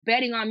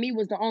betting on me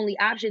was the only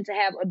option to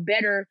have a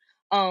better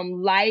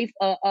life,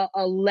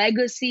 a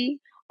legacy,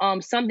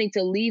 something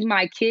to leave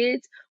my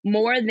kids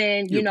more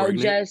than, you know,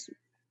 pregnant? just.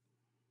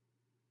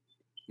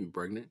 You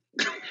pregnant?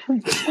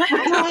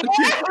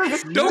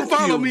 Don't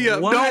follow me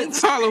up. What? Don't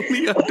follow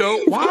me up.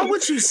 Don't. Why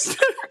would you?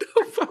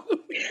 Don't follow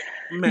me.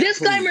 Matt,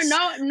 Disclaimer: please.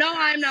 No,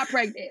 I'm not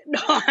pregnant. No,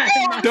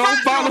 I'm not. Don't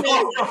follow me.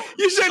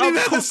 You shouldn't even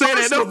have to say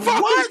that. Don't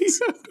follow What? me.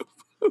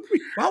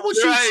 Why would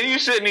you? Right, you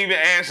shouldn't even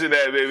answer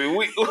that, baby.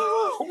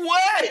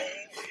 What?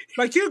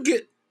 Like you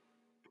get.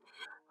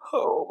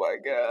 Oh my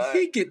God.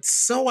 He gets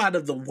so out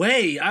of the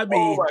way. I mean,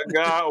 Oh my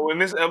God. When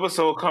this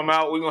episode come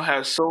out, we're going to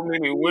have so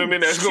many women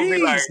that's going to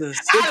be like, Jesus.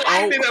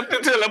 I liked it up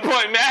until the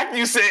point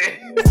Matthew said.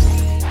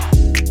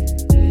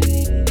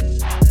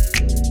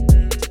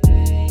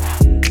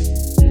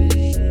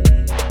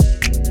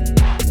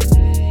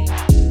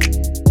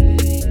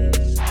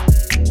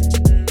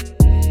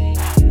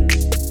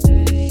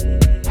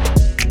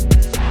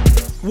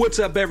 What's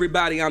up,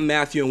 everybody? I'm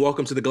Matthew, and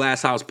welcome to the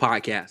Glass House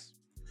Podcast.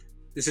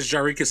 This is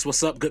Sherriah.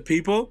 What's up, good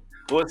people?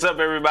 What's up,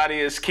 everybody?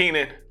 It's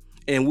Keenan.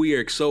 And we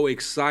are so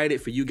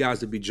excited for you guys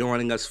to be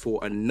joining us for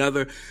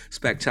another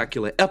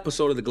spectacular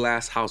episode of the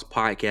Glass House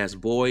Podcast.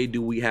 Boy,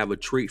 do we have a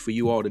treat for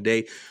you all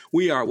today.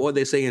 We are, what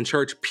they say in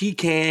church,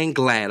 pecan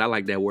glad. I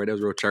like that word. That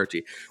was real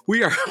churchy.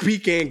 We are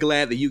pecan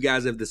glad that you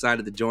guys have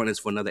decided to join us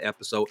for another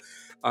episode.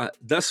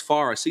 Thus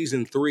far,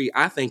 season 3,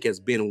 I think, has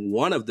been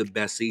one of the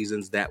best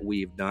seasons that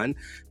we've done.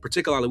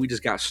 Particularly, we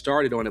just got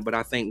started on it, but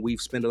I think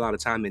we've spent a lot of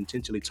time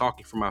intentionally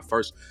talking from our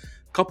first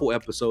couple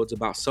episodes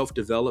about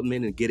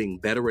self-development and getting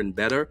better and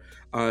better.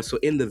 So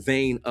in the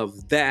vein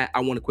of that, I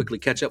want to quickly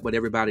catch up with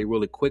everybody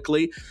really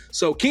quickly.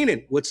 So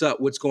Keenan, what's up?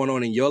 What's going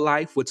on in your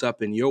life? What's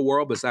up in your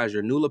world besides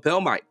your new lapel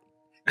mic?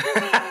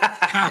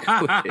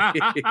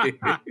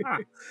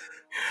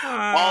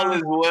 All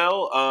is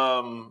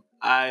well.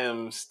 I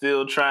am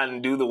still trying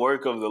to do the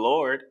work of the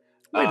Lord.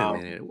 Wait a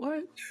minute.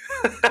 What?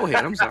 Go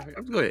ahead. I'm sorry.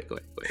 Go ahead.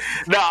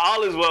 No,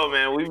 all is well,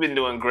 man. We've been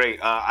doing great.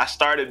 I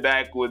started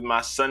back with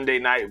my Sunday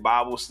night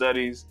Bible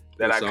studies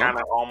that I kind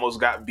of almost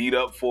got beat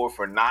up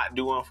for not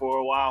doing for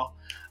a while.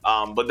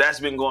 But that's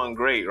been going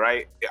great,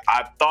 right?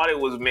 I thought it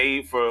was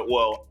made for,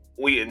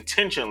 we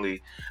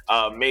intentionally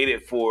made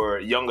it for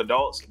young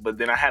adults, but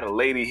then I had a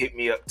lady hit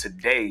me up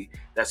today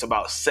that's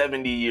about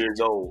 70 years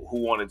old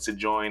who wanted to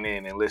join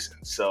in and listen.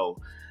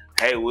 So,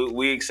 hey,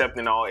 we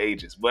accepting all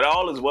ages, but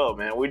all is well,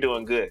 man. We're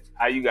doing good.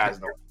 How you guys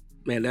doing?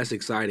 Man, that's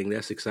exciting.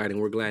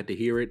 We're glad to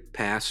hear it,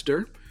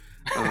 Pastor.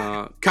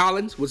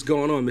 Collins, what's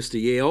going on,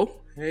 Mr. Yale?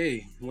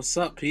 Hey, what's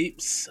up,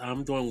 peeps?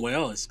 I'm doing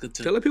well. It's good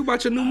to tell the people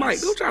about your new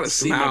mic. Don't try to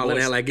smile and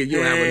act like you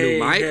have a new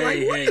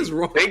mic. What is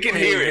wrong? They can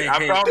hear it.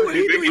 I promise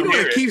you, they can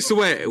hear it. Keep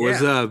sweating.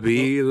 What's up,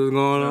 B? What's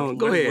going on?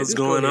 Go ahead. What's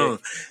going on?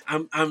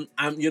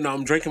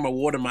 I'm drinking my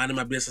water, minding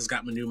my business.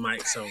 Got my new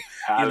mic, so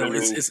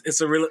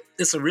it's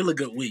a really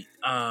good week.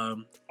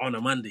 On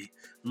a Monday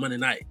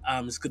night.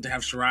 It's good to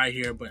have Sherriah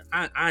here, but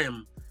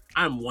I'm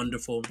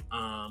wonderful.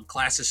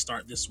 Classes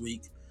start this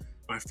week.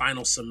 My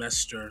final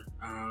semester,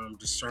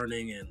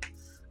 discerning and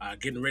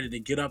getting ready to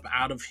get up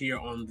out of here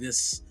on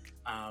this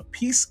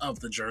piece of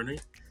the journey.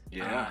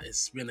 Yeah,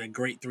 it's been a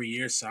great 3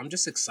 years, so I'm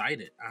just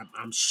excited.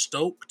 I'm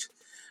stoked.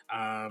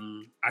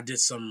 I did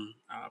some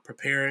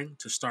preparing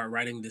to start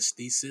writing this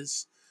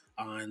thesis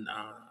on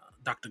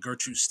Dr.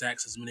 Gertrude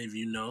Stacks, as many of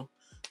you know.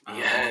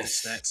 Yes.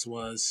 Stacks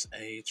was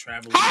a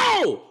traveling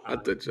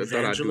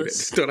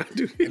evangelist. I thought I'd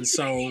do that. And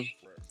so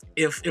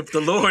if the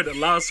Lord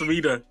allows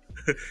me to,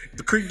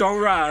 the creek don't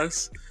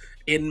rise,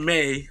 in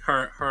May,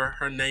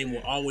 her name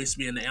will always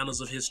be in the annals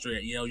of history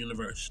at Yale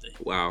University.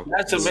 Wow.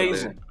 That's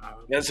amazing.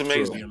 That's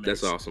amazing.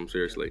 That's awesome.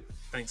 Seriously.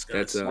 Thanks,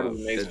 guys. That's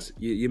amazing.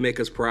 You make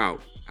us proud.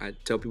 I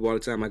tell people all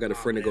the time I got a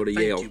friend to go to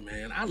Yale. Thank you,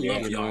 man. I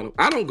love y'all.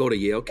 I don't go to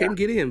Yale. Can't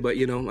get in, but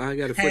I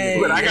got a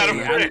friend. I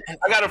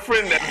got a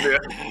friend that's there,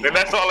 and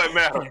that's all that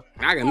matters.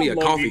 I got me a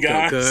coffee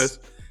cup, cuz.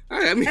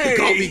 I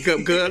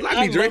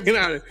be drinking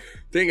out of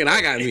thinking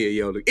I got me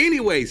a Yoda.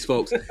 Anyways,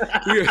 folks,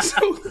 we are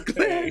so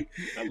glad.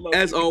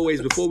 As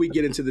always, before we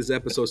get into this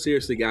episode,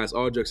 seriously, guys,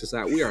 all jokes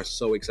aside, we are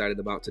so excited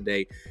about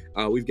today.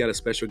 We've got a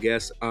special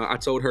guest. I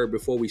told her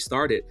before we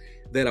started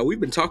that we've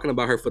been talking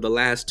about her for the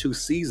last 2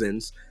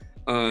 seasons,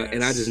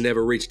 and I just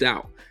never reached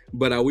out.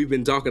 But we've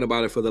been talking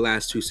about it for the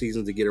last 2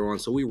 seasons to get her on.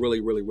 So we're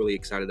really, really, really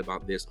excited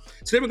about this.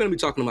 Today, we're going to be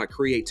talking about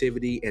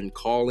creativity and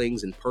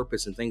callings and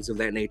purpose and things of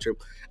that nature.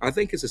 I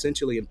think it's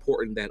essentially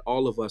important that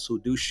all of us who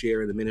do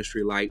share in the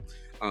ministry light,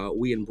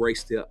 we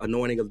embrace the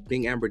anointing of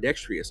being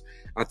ambidextrous.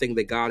 I think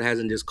that God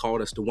hasn't just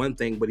called us to one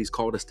thing, but he's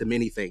called us to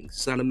many things.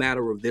 It's not a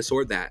matter of this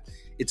or that.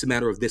 It's a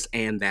matter of this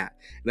and that.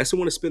 And that's what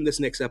I want to spend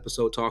this next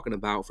episode talking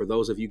about for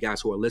those of you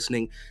guys who are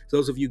listening,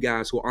 those of you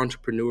guys who are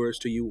entrepreneurs,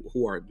 to you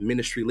who are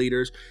ministry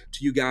leaders,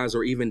 to you guys guys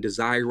are even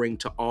desiring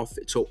to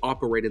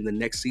operate in the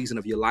next season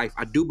of your life,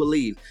 I do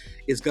believe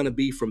it's going to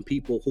be from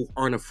people who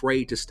aren't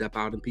afraid to step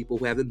out and people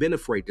who haven't been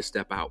afraid to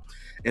step out.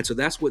 And so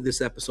that's what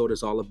this episode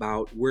is all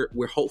about.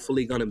 We're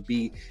hopefully going to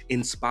be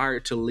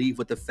inspired to leave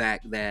with the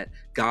fact that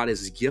God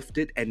has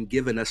gifted and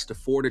given us the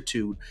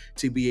fortitude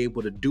to be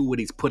able to do what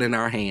he's put in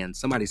our hands.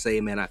 Somebody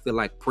say, man, I feel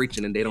like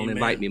preaching and they don't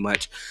invite me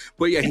much.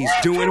 But yeah, he's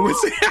doing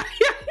what's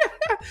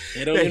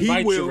they don't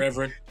invite you,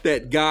 Reverend.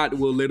 That God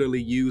will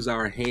literally use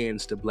our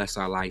hands to bless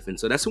our life. And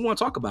so that's what we want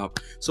to talk about.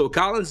 So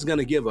Collins is going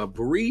to give a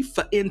brief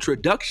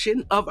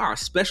introduction of our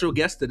special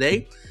guest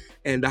today.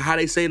 And how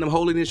they say in them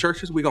holiness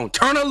churches, we're going to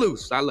turn her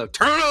loose. I love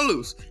turn her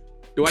loose.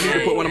 Do I need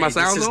to put one of my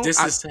sounds on?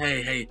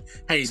 Hey,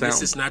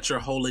 this is not your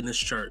holiness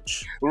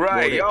church.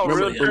 Right. Y'all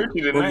real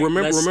churchy tonight.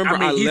 Remember,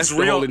 I left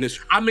the holiness.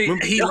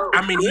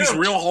 He's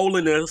real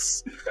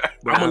holiness.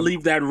 I'm going to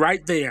leave that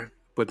right there.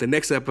 But the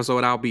next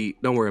episode, I'll be,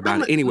 don't worry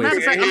about it. Anyways.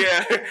 He's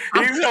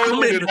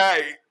holy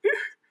tonight.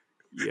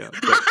 Yeah.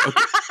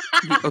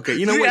 Okay.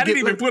 You know what? I didn't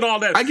even put all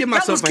that. I give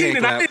myself a hand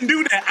clap. I didn't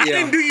do that. I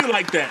didn't do you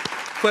like that.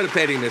 For the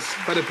pettiness.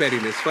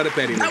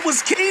 That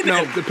was Keenan.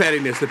 No, the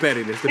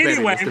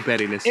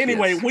pettiness.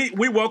 Anyway, yes.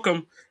 we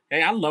welcome.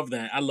 Hey, I love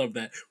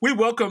that. We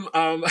welcome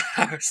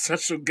our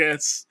special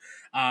guest,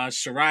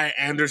 Sherriah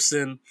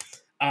Anderson.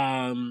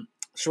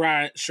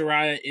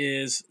 Sherriah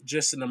is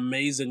just an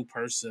amazing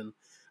person,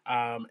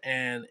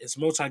 and is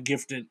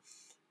multi-gifted,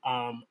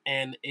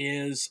 and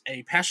is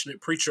a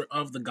passionate preacher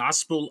of the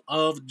gospel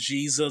of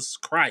Jesus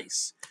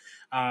Christ.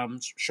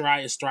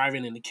 Sherriah is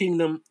thriving in the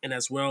kingdom and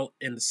as well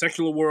in the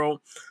secular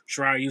world.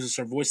 Sherriah uses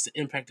her voice to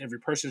impact every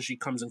person she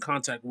comes in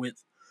contact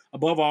with.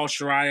 Above all,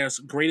 Sherriah's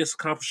greatest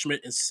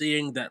accomplishment is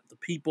seeing that the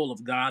people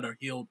of God are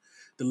healed,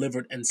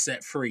 delivered, and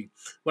set free.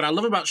 What I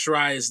love about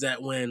Sherriah is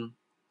that when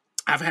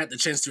I've had the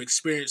chance to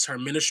experience her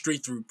ministry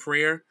through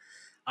prayer,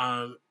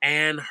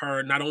 and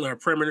not only her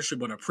prayer ministry,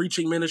 but her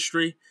preaching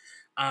ministry,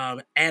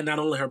 and not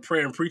only her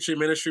prayer and preaching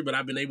ministry, but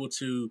I've been able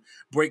to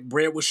break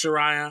bread with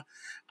Sherriah,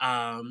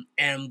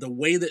 and the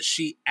way that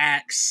she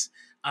acts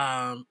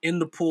in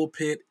the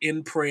pulpit,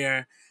 in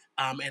prayer,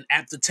 and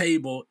at the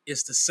table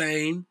is the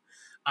same,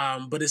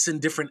 but it's in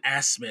different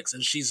aspects.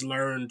 And she's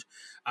learned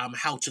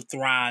how to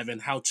thrive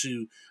and how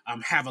to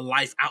have a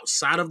life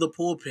outside of the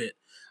pulpit,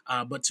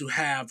 but to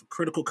have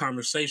critical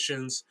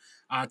conversations,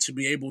 to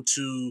be able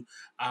to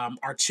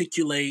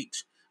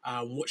articulate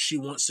what she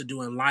wants to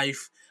do in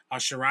life.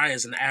 Sherriah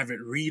is an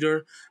avid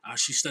reader.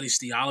 She studies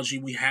theology.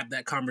 We had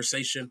that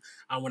conversation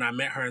when I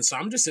met her. And so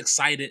I'm just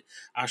excited,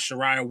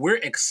 Sherriah. We're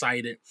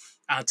excited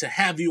to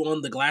have you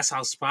on the Glass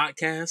House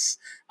podcast,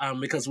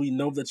 because we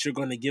know that you're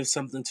going to give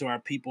something to our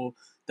people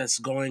that's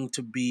going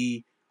to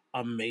be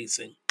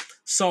amazing.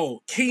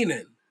 So,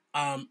 Keenan,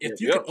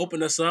 if you could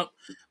open us up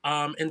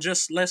and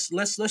just let's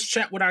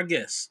chat with our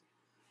guests.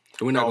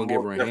 We're not going to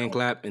give her a hand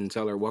clap and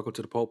tell her welcome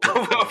to the pulpit.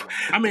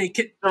 I mean,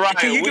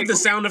 can you give the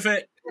sound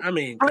effect? I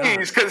mean,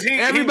 please, because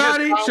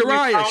everybody,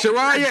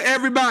 Sherriah,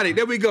 everybody.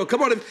 There we go.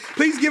 Come on,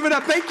 please give it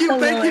up. Thank you. Hello,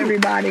 thank you,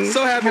 everybody.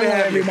 So happy to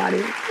have everybody.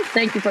 You.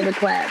 Thank you for the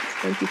claps.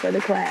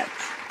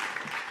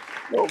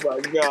 Oh my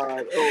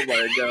God.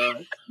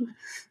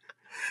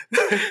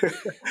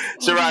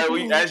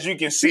 Sherriah, as you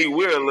can see,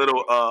 we're a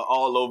little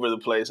all over the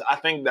place. I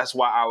think that's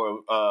why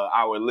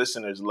our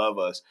listeners love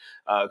us,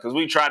 because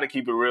we try to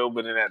keep it real,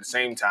 but then at the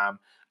same time,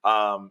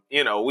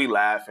 we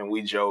laugh and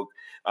we joke.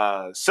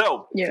 To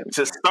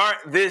start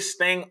this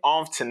thing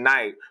off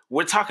tonight,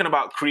 we're talking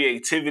about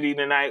creativity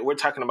tonight. We're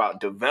talking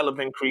about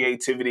developing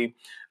creativity.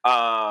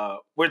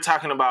 We're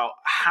talking about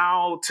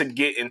how to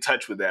get in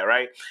touch with that,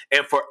 right?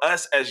 And for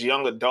us as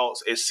young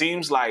adults, it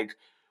seems like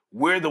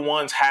we're the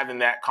ones having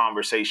that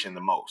conversation the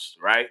most,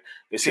 right?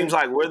 It seems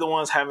like we're the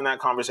ones having that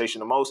conversation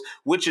the most,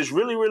 which is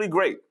really, really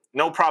great.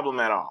 No problem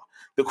at all.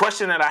 The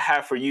question that I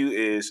have for you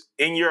is,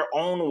 in your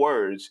own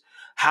words,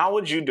 how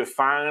would you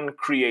define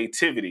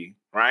creativity,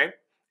 right?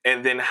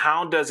 And then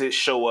how does it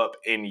show up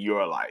in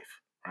your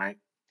life, right?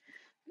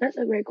 That's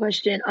a great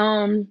question.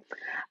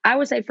 I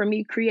would say for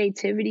me,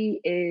 creativity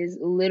is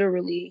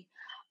literally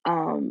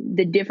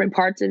the different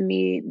parts of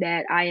me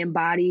that I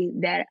embody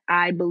that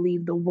I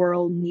believe the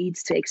world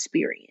needs to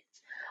experience.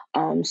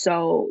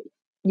 So,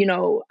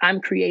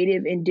 I'm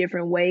creative in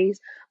different ways.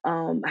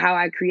 How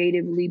I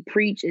creatively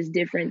preach is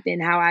different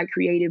than how I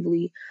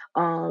creatively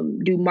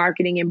do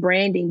marketing and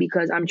branding,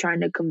 because I'm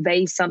trying to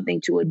convey something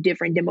to a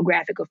different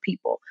demographic of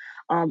people.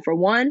 For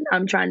one,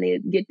 I'm trying to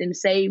get them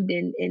saved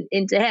and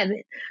into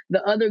heaven.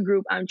 The other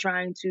group, I'm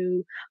trying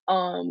to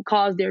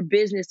cause their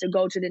business to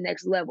go to the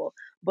next level.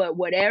 But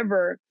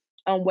whatever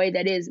way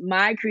that is,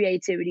 my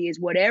creativity is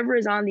whatever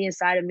is on the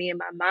inside of me in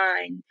my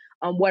mind,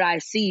 what I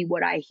see,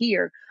 what I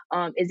hear,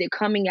 is it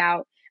coming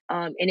out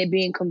and it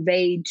being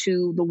conveyed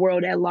to the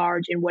world at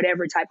large in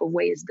whatever type of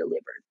way it's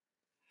delivered.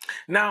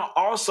 Now,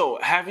 also,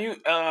 have you,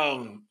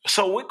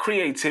 so with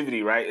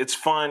creativity, right? It's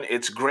fun.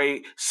 It's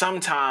great.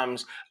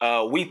 Sometimes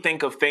we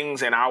think of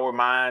things in our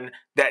mind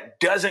that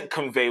doesn't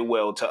convey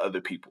well to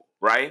other people,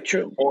 right?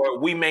 True. Or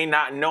we may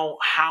not know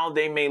how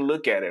they may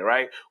look at it,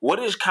 right? What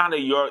is kind of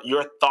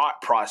your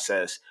thought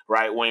process,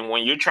 right?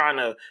 When you're trying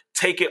to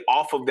take it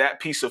off of that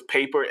piece of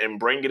paper and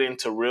bring it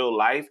into real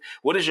life,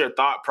 what is your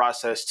thought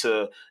process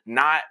to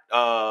not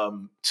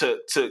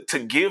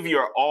to give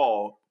your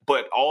all,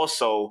 but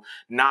also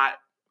not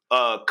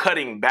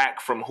cutting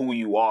back from who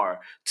you are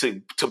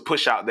to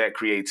push out that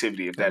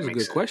creativity, if that that was a makes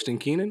good sense. question,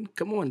 Keenan.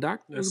 Come on, Doc.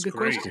 That was a good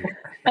question.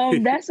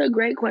 That's a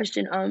great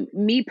question.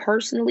 Me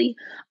personally,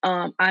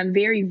 I'm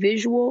very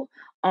visual,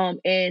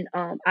 and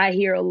I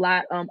hear a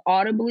lot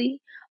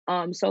audibly.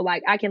 So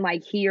like I can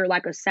like hear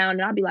like a sound,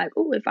 and I'll be like,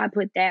 "Oh, if I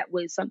put that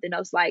with something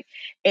else, like,"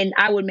 and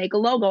I would make a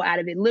logo out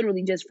of it,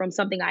 literally just from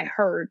something I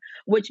heard.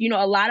 Which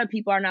a lot of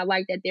people are not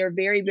like that. They're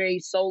very, very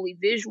solely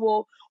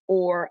visual,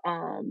 or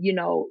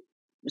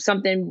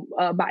something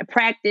by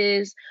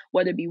practice,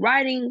 whether it be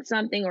writing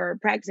something or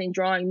practicing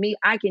drawing. Me,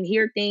 I can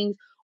hear things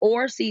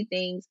or see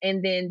things,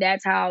 and then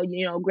that's how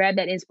grab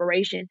that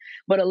inspiration.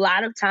 But a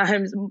lot of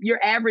times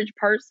your average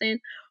person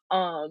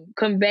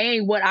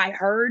conveying what I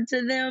heard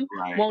to them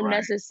Right, won't right.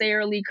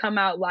 necessarily come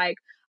out like,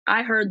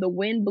 I heard the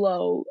wind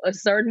blow a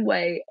certain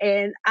way,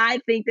 and I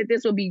think that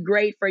this will be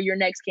great for your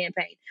next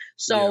campaign.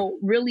 So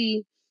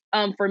really,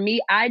 for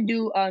me, I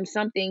do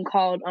something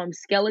called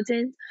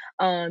skeletons,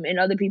 and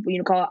other people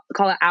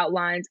call it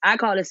outlines. I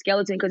call it a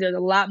skeleton because there's a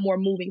lot more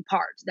moving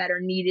parts that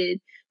are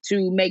needed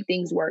to make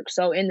things work.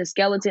 So in the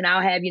skeleton,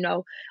 I'll have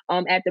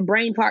at the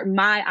brain part,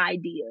 my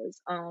ideas.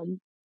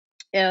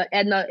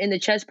 And in the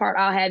chest part,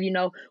 I'll have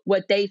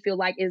what they feel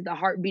like is the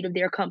heartbeat of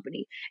their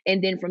company,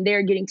 and then from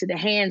there getting to the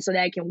hand so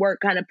that it can work,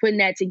 kind of putting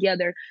that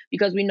together,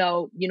 because we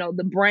know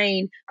the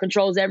brain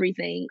controls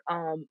everything.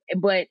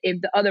 But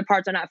if the other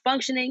parts are not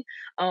functioning,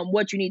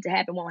 what you need to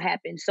happen won't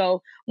happen.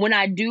 So when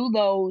I do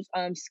those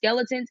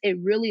skeletons, it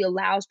really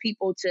allows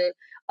people to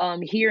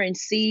hear and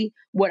see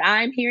what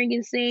I'm hearing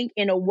and seeing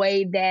in a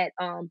way that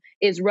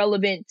is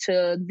relevant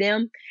to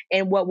them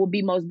and what will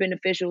be most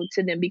beneficial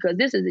to them. Because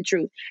this is the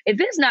truth. If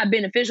it's not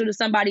beneficial to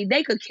somebody,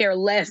 they could care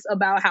less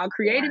about how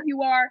creative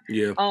you are,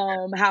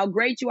 how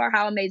great you are,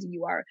 how amazing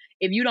you are.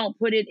 If you don't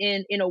put it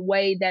in a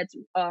way that's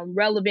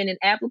relevant and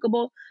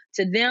applicable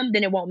to them,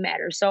 then it won't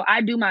matter. So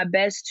I do my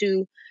best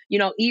to,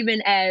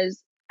 even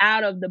as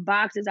out of the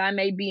box as I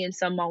may be in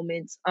some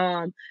moments,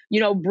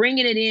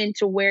 bringing it in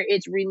to where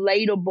it's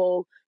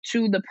relatable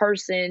to the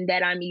person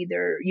that I'm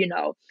either,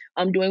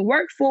 I'm doing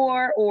work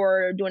for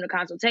or doing a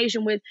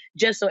consultation with,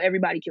 just so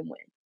everybody can win.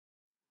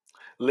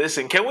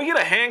 Listen, can we get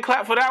a hand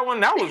clap for that one?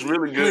 That was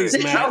really good.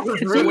 Please, man.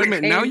 So wait a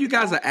minute. Now you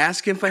guys are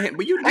asking for him,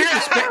 but you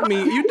disrespect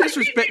me. You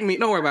disrespect me.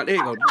 Don't worry about it.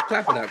 There you go.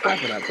 Clap it up.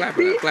 Clap it up. Clap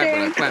it up. Clap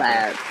it up.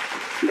 Clap it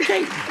up. You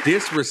can't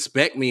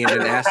disrespect me and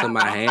then ask for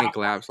my hand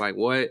claps. Like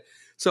what?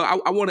 So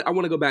I want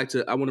to go back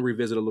to, I want to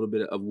revisit a little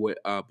bit of what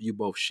you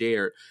both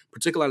shared.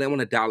 Particularly, I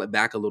want to dial it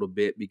back a little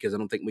bit because I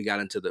don't think we got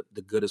into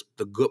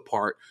the good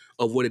part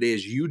of what it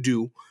is you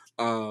do.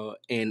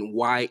 And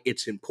why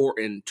it's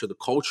important to the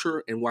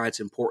culture and why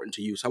it's important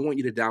to you. So I want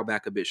you to dial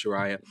back a bit,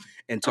 Sherriah,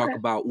 and talk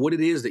about what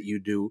it is that you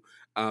do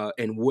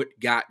and what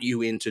got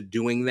you into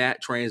doing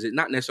that transit,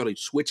 not necessarily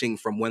switching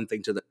from one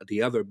thing to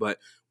the other, but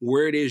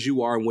where it is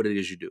you are and what it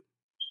is you do.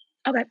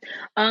 Okay.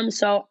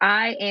 So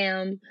I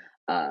am,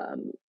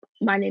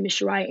 my name is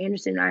Sherriah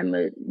Anderson. I'm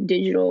a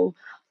digital,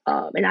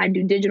 and I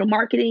do digital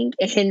marketing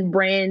and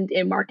brand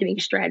and marketing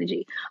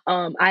strategy.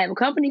 I have a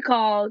company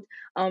called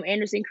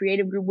Anderson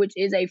Creative Group, which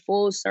is a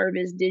full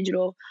service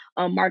digital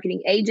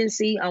marketing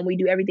agency. We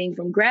do everything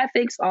from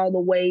graphics all the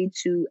way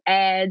to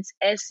ads,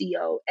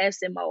 SEO,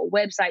 SMO,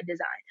 website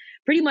design.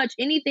 Pretty much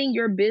anything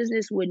your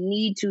business would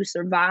need to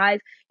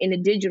survive in the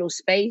digital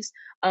space,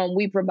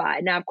 we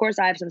provide. Now, of course,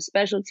 I have some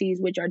specialties,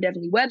 which are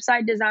definitely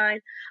website design,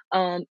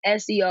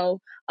 SEO.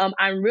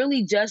 I'm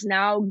really just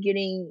now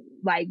getting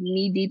like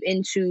knee deep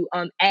into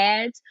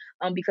ads,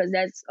 because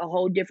that's a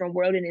whole different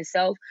world in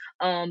itself.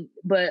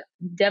 But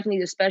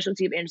definitely the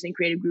specialty of Anderson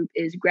Creative Group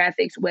is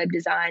graphics, web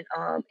design,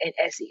 and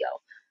SEO.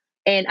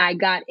 And I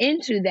got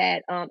into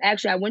that.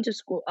 Actually, I went to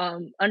school,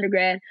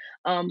 undergrad,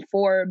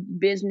 for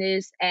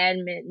business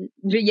admin.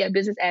 Yeah,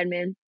 business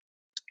admin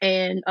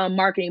and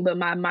marketing, but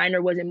my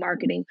minor was in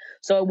marketing,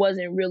 so it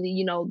wasn't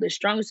really the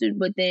strong suit.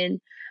 But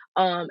then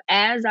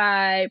as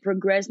I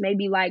progressed,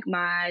 maybe like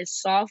my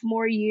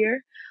sophomore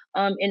year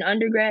in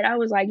undergrad, I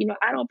was like,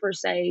 I don't per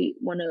se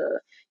want to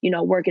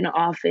work in an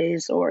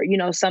office or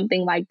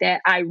something like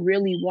that. I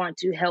really want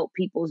to help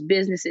people's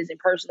businesses and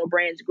personal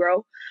brands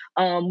grow,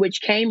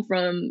 which came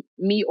from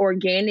me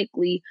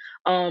organically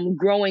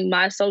growing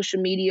my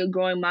social media,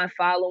 growing my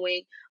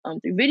following,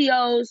 through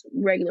videos,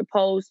 regular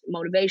posts,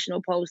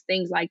 motivational posts,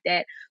 things like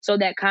that. So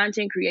that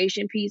content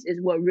creation piece is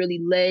what really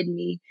led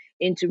me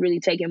into really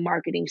taking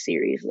marketing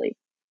seriously.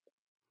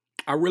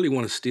 I really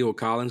want to steal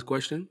Colin's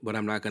question, but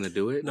I'm not going to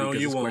do it. No,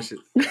 you won't.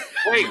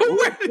 Wait,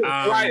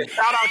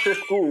 shout out to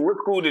school. What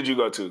school did you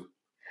go to?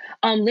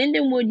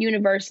 Lindenwood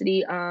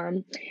University,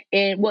 and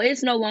well,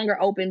 it's no longer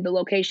open. The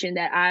location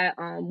that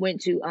I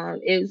went to,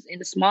 is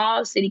in a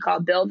small city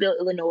called Belleville,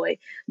 Illinois.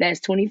 That's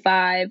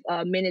 25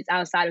 minutes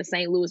outside of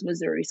St. Louis,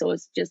 Missouri. So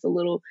it's just a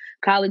little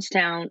college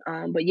town.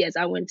 But yes,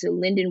 I went to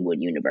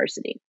Lindenwood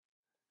University.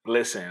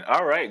 Listen,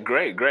 all right,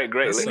 great.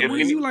 Were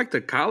you like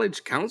the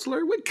college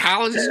counselor? What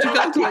college did you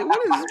go to? Like, what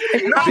is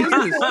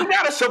this? We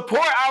gotta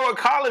support our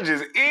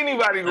colleges.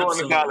 Anybody going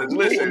to college?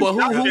 Listen, but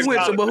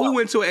who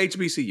went to a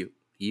HBCU?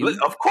 You,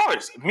 of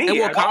course, me. And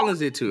what college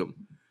did to?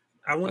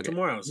 I went to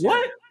Morris.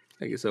 What?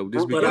 Okay, so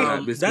just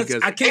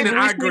because I Keenan,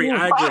 I agree.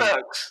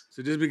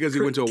 So just because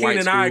he went to a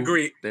white school, I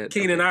agree.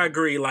 Keenan, I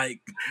agree.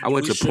 Like I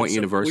went to Point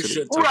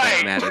University.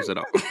 Right, matters at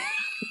all.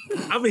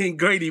 I mean,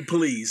 Grady,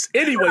 please.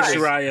 Anyway,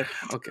 Sherriah,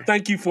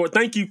 thank you for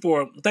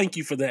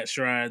that,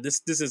 Sherriah.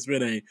 This has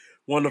been a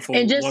wonderful,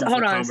 and just wonderful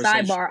hold on,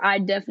 sidebar. I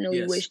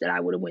definitely wish that I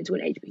would have went to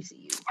an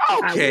HBCU.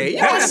 Okay, you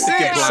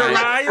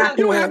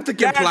don't have to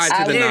comply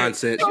to the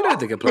nonsense. You don't have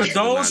to comply. For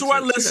those who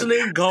are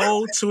listening,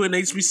 go to an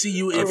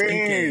HBCU if you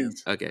can.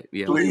 Okay,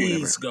 yeah,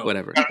 please go.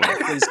 Whatever.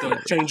 Please go.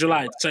 Change your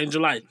life.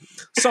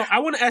 So I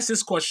want to ask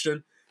this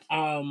question.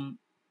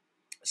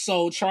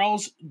 So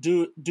Charles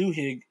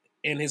Duhigg,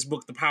 in his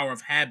book, The Power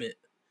of Habit,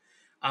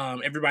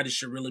 everybody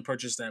should really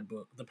purchase that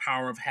book, The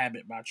Power of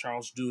Habit by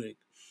Charles Duhigg,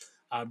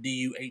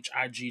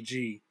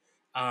 Duhigg.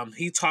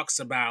 He talks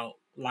about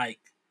like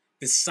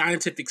this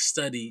scientific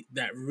study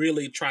that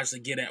really tries to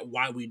get at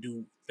why we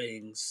do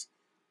things,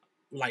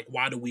 like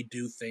why do we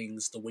do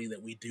things the way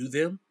that we do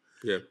them?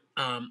 Yeah.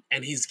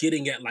 And he's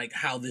getting at like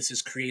how this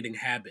is creating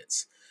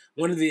habits.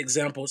 One of the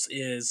examples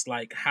is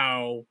like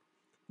how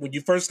when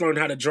you first learn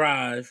how to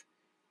drive,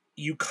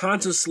 you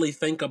consciously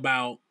think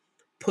about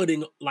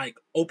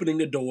opening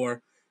the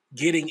door,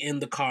 getting in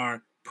the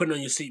car, putting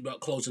on your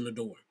seatbelt, closing the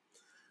door.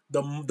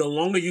 The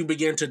longer you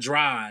begin to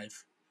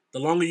drive, the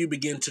longer you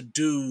begin to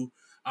do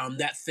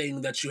that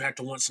thing that you had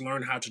to once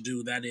learn how to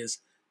do, that is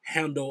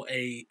handle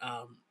a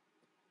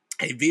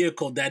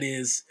vehicle that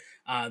is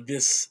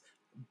this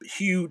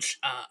huge,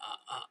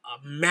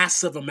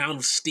 massive amount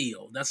of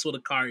steel. That's what a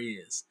car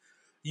is.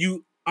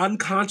 You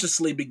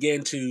unconsciously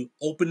begin to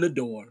open the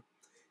door,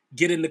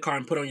 get in the car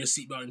and put on your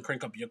seatbelt and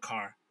crank up your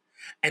car.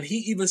 And he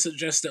even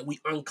suggests that we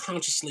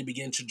unconsciously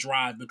begin to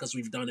drive because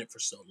we've done it for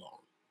so long.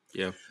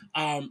 Yeah.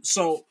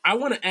 So I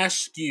want to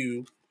ask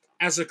you,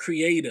 as a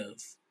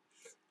creative,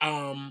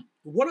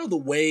 what are the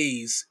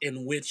ways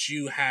in which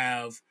you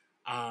have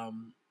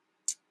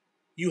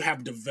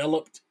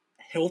developed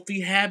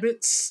healthy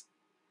habits?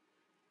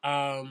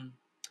 And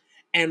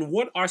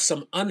what are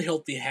some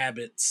unhealthy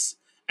habits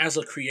as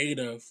a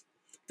creative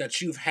that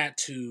you've had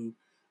to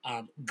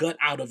gut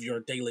out of your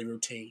daily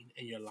routine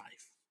in your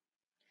life?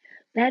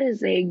 That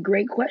is a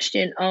great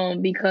question.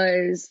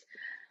 Because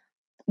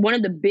one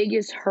of the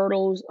biggest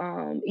hurdles,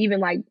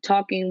 even like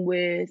talking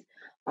with,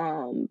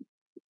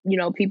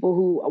 people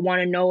who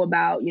want to know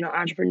about,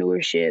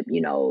 entrepreneurship,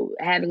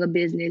 having a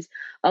business,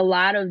 a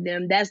lot of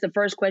them, that's the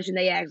first question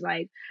they ask,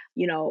 like,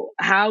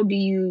 how do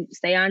you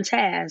stay on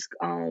task?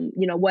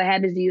 What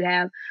habits do you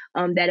have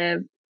that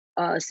have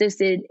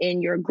assisted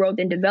in your growth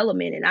and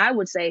development? And I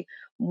would say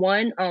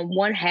one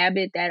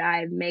habit that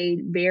I've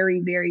made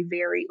very, very,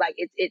 very, like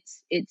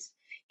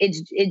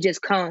it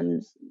just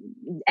comes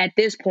at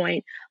this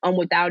point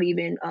without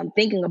even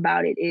thinking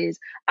about it, is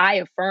I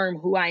affirm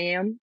who I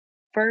am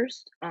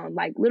first,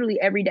 like literally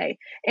every day.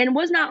 And it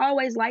was not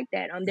always like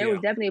that. There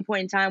was definitely a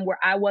point in time where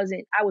I was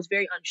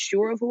very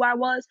unsure of who I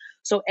was.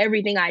 So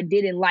everything I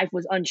did in life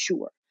was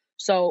unsure.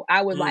 So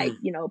I would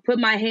put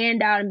my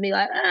hand out and be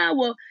like,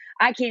 well,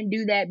 I can't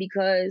do that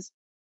because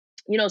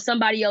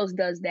somebody else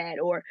does that.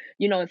 Or,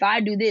 if I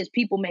do this,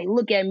 people may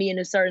look at me in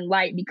a certain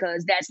light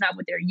because that's not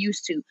what they're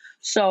used to.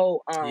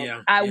 So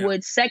I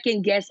would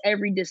second guess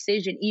every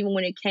decision, even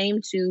when it came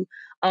to,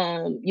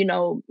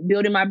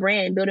 building my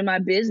brand, building my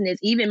business,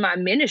 even my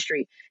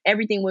ministry.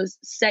 Everything was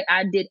set.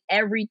 I did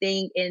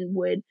everything and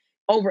would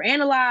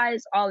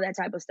overanalyze, all that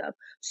type of stuff.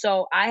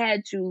 So I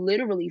had to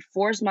literally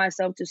force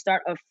myself to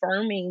start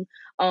affirming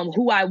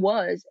who I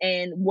was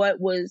and what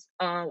was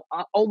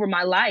over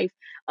my life.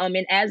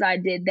 And as I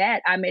did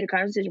that, I made a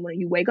conscious decision. When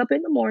you wake up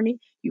in the morning,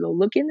 you go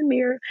look in the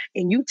mirror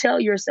and you tell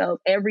yourself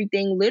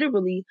everything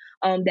literally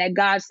that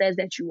God says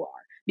that you are,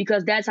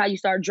 because that's how you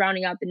start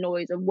drowning out the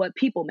noise of what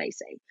people may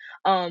say.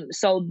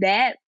 So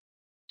that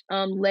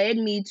led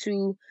me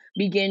to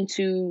begin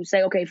to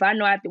say, okay, if I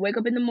know I have to wake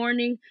up in the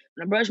morning,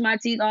 when I brush my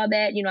teeth, all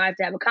that, I have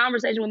to have a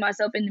conversation with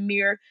myself in the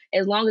mirror.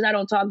 As long as I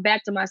don't talk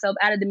back to myself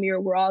out of the mirror,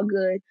 we're all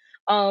good.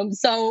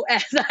 So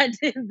as I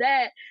did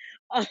that,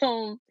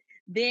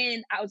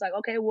 then I was like,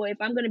 okay, well, if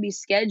I'm going to be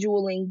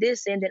scheduling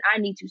this in, then I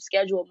need to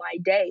schedule my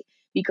day,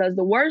 because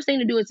the worst thing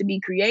to do is to be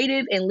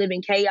creative and live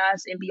in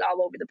chaos and be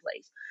all over the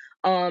place.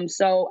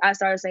 So I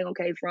started saying,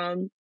 okay,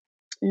 from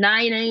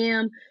 9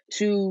 a.m.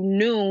 to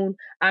noon,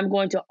 I'm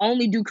going to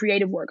only do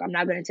creative work. I'm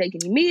not going to take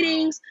any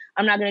meetings.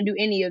 I'm not going to do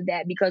any of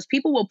that, because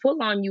people will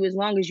pull on you as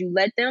long as you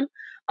let them.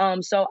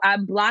 So I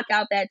block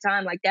out that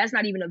time. Like that's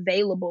not even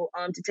available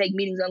to take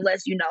meetings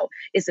unless,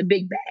 it's a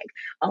big bag.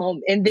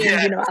 And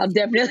then, I'll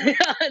definitely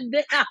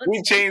then I'll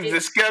we changed it.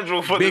 the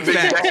schedule for big the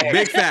big facts. bag.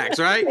 Big facts,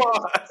 right?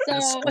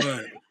 So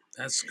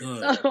That's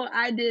good. So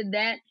I did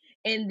that.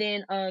 And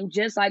then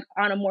just like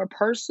on a more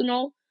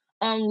personal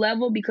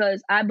level,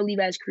 because I believe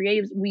as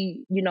creatives,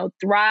 we,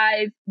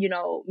 thrive,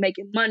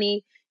 making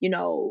money,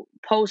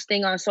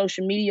 posting on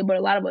social media, but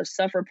a lot of us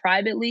suffer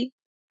privately.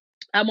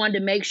 I wanted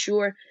to make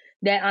sure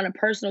that on a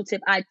personal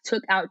tip, I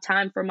took out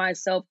time for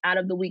myself out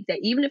of the week, that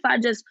even if I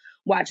just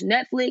watch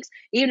Netflix,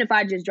 even if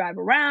I just drive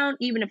around,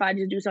 even if I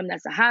just do something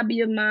that's a hobby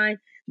of mine,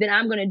 then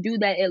I'm going to do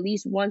that at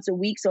least once a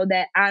week so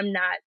that I'm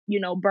not,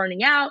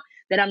 burning out,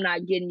 that I'm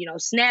not getting,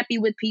 snappy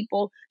with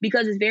people,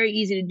 because it's very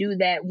easy to do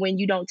that when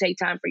you don't take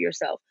time for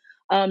yourself.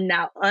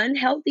 Now,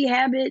 unhealthy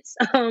habits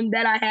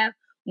that I have,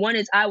 one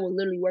is I will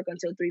literally work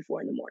until 3,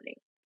 4 in the morning.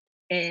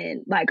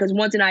 And like, because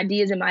once an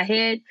idea is in my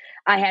head,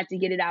 I have to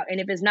get it out. And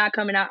if it's not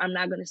coming out, I'm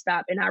not going to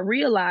stop. And I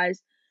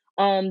realized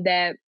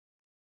that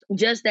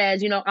just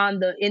as, in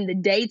the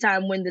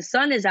daytime when the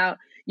sun is out,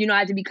 I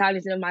have to be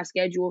cognizant of my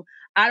schedule.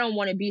 I don't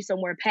want to be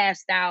somewhere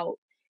passed out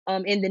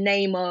in the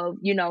name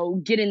of,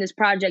 getting this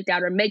project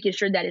out or making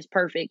sure that it's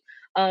perfect.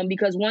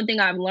 Because one thing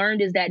I've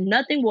learned is that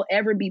nothing will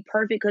ever be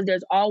perfect, because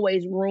there's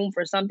always room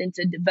for something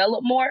to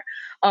develop more.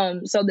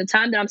 So the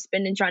time that I'm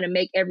spending trying to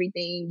make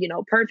everything,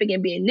 perfect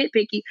and being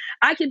nitpicky,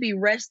 I could be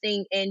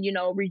resting and,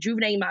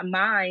 rejuvenating my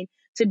mind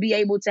to be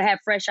able to have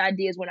fresh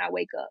ideas when I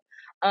wake up.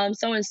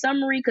 So in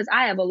summary, because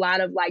I have a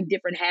lot of like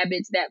different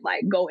habits that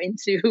like go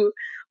into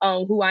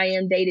who I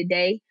am day to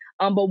day.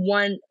 But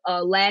one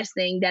last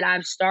thing that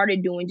I've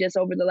started doing just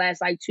over the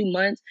last like 2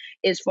 months,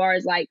 as far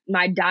as like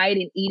my diet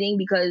and eating,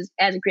 because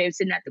as a creative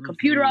sitting at the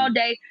computer all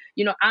day,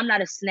 I'm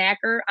not a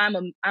snacker. I'm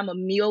a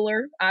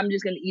mealer. I'm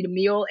just gonna eat a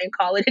meal and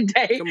call it a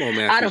day. Come on,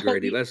 Matthew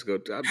Grady. Let's go.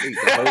 I think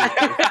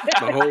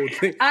the whole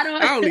thing. I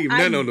don't leave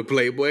none on the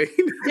plate, boy.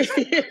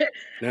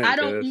 I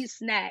don't eat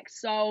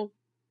snacks. So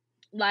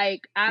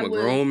like I'm a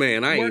grown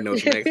man. I ain't eat no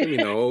snacks. Let me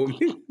know.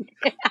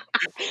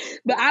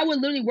 But I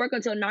would literally work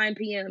until 9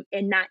 p.m.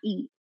 and not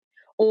eat.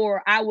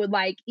 Or I would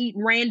like eat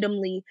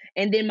randomly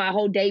and then my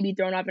whole day be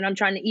thrown off and I'm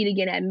trying to eat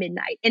again at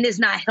midnight. And it's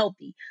not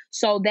healthy.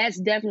 So that's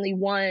definitely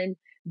one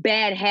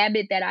bad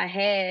habit that I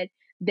had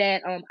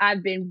that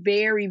I've been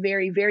very,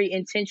 very, very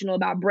intentional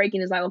about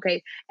breaking. Is like,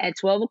 okay, at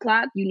 12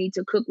 o'clock, you need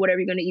to cook whatever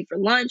you're going to eat for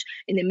lunch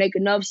and then make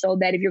enough so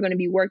that if you're going to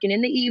be working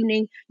in the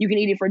evening, you can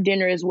eat it for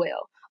dinner as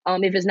well.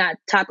 If it's not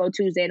Taco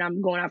Tuesday and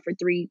I'm going out for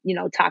 3,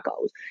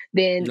 tacos,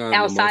 then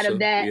outside of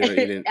that,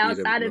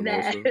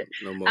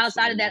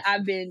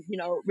 I've been,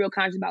 real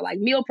conscious about like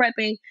meal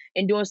prepping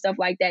and doing stuff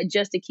like that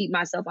just to keep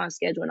myself on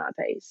schedule and on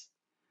pace.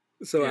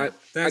 So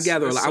I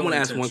gather. I want to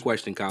ask one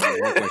question, Colin.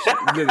 One question.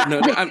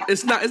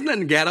 It's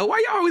nothing ghetto. Why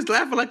you always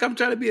laughing like I'm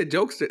trying to be a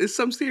jokester? It's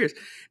something serious.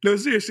 No,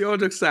 seriously, all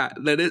jokes aside.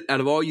 Out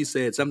of all you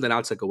said, something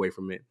I took away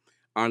from it,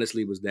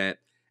 honestly, was that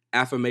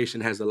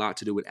affirmation has a lot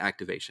to do with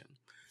activation.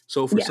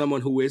 So for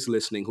someone who is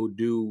listening,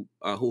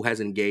 who has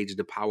engaged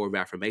the power of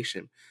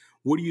affirmation,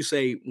 what do you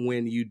say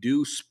when you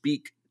do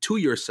speak to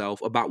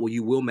yourself about what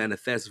you will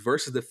manifest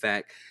versus the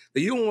fact that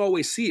you don't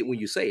always see it when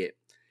you say it?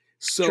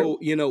 So,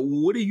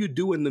 what do you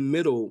do in the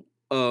middle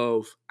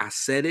of I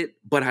said it,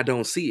 but I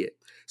don't see it?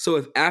 So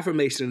if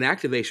affirmation and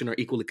activation are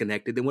equally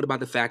connected, then what about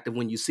the fact that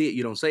when you see it,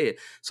 you don't say it?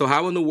 So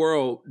how in the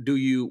world what do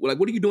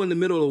you do in the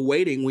middle of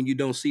waiting when you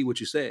don't see what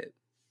you said?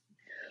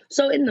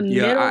 So in the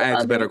middle I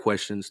asked better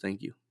questions.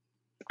 Thank you.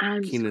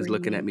 Keenan's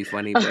looking at me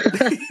funny, but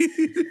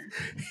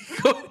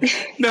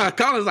no,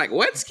 Colin's like,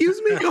 what?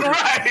 Excuse me?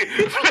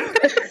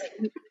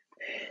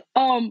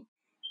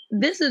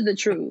 This is the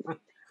truth.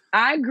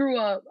 I grew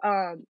up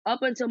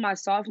until my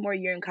sophomore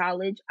year in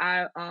college.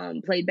 I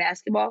played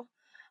basketball.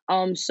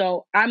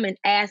 So I'm an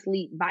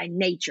athlete by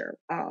nature.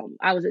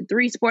 I was a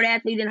 3-sport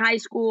athlete in high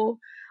school.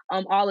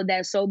 All of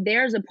that. So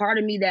there's a part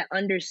of me that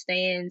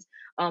understands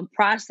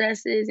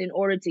processes in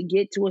order to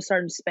get to a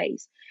certain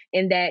space.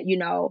 And that,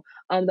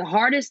 the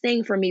hardest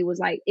thing for me was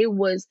like, it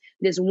was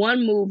this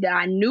one move that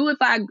I knew if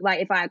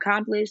I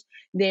accomplished,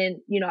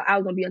 then, I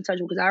was going to be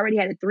untouchable, because I already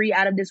had a 3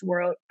 out of this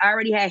world. I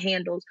already had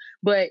handles,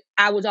 but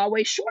I was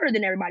always shorter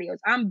than everybody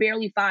else. I'm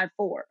barely 5'4".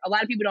 A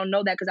lot of people don't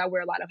know that because I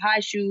wear a lot of high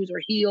shoes or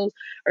heels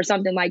or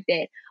something like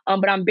that.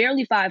 But I'm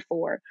barely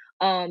 5'4".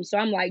 So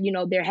I'm like,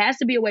 there has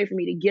to be a way for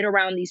me to get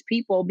around these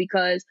people,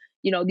 because,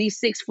 these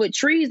 6-foot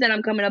trees that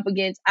I'm coming up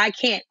against, I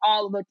can't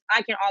all the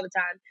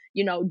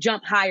time,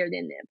 jump higher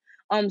than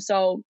them.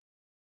 So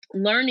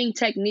learning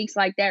techniques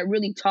like that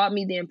really taught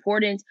me the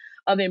importance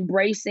of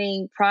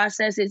embracing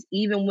processes,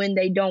 even when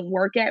they don't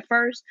work at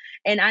first.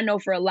 And I know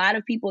for a lot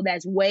of people,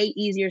 that's way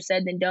easier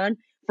said than done.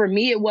 For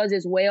me, it was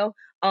as well.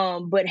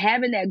 But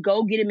having that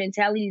go get it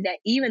mentality, that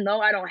even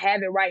though I don't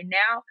have it right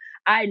now,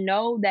 I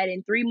know that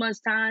in 3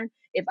 months' time,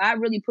 if I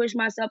really push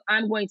myself,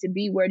 I'm going to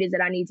be where it is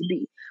that I need to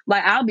be.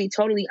 Like, I'll be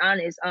totally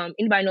honest.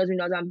 Anybody knows me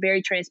knows I'm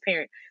very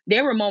transparent.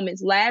 There were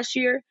moments last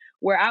year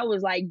where I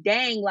was like,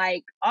 dang,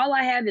 like all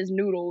I have is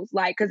noodles,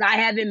 like, cause I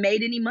haven't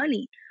made any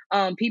money.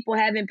 people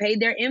haven't paid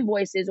their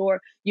invoices,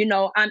 or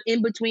I'm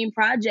in between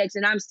projects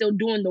and I'm still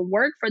doing the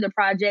work for the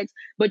projects,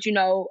 but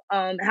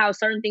how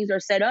certain things are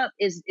set up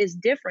is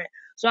different.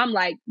 So I'm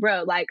like,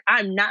 bro, like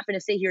I'm not gonna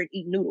sit here and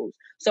eat noodles.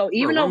 So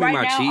even bro, though run me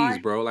right my now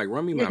cheese, bro. Like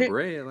run me my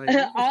bread. Like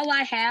if all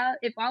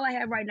I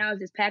have right now is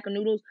this pack of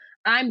noodles,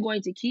 I'm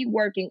going to keep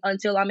working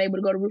until I'm able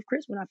to go to Ruth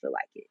Chris when I feel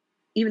like it.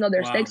 Even though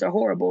their steaks are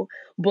horrible,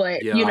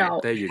 but yeah,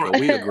 there you go.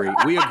 We agree.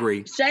 We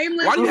agree.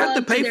 Shameless. Why do you have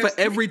to pay for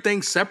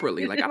everything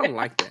separately? Like I don't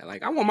like that.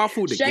 Like I want my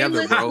food together,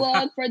 shameless bro.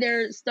 plug for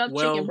their stuffed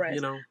chicken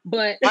breast.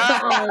 But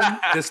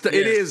it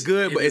is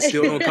good, but it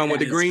still don't come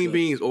with the green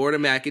beans or the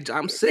mac and cheese.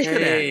 I'm sick of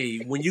that. Hey,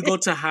 when you go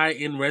to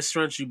high-end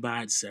restaurants, you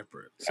buy it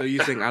separate. So you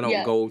think I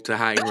don't go to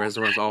high-end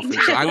restaurants often?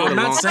 So I go I'm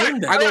not saying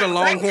that. I go to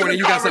Longhorn, and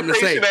you got something to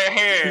say.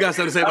 You got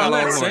something to say about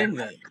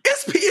Longhorn?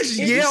 It's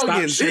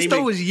Yellians. It's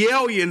those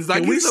Yellians.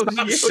 Like we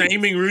stop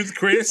shaming Ruth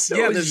Chris.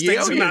 Yeah, the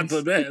steaks are not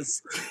the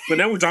best. But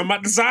then we're talking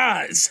about the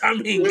sides. I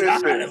mean,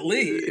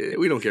 golly.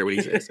 We don't care what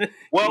he says.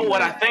 Well,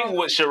 what I think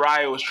what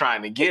Sherriah was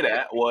trying to get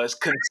at was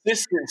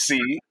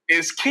consistency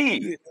is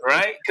key,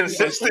 right?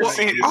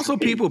 Consistency is also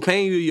key. People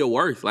paying you your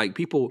worth. Like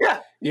people,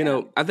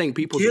 I think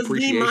people's Give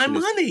appreciation me my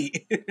money.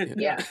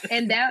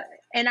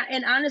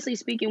 And honestly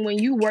speaking, when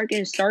you work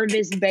in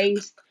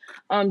service-based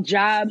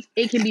jobs,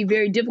 it can be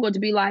very difficult to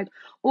be like,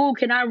 oh,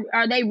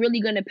 are they really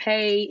going to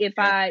pay if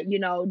I,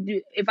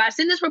 if I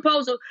send this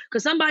proposal,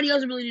 because somebody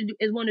else really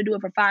is wanting to do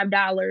it for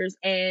 $5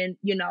 and,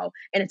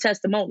 and a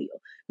testimonial.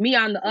 Me,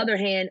 on the other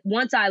hand,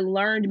 once I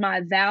learned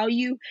my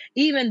value,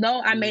 even though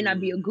I may not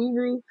be a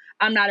guru,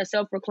 I'm not a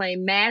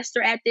self-proclaimed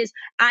master at this,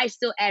 I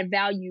still add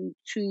value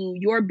to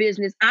your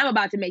business. I'm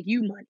about to make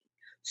you money.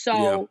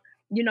 So,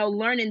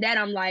 learning that,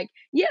 I'm like,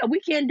 yeah, we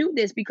can't do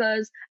this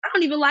because I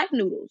don't even like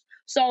noodles.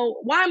 So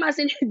why am I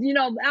saying,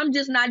 I'm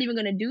just not even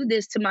going to do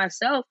this to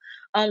myself.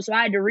 So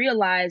I had to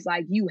realize,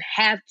 like, you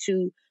have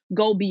to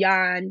go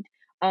beyond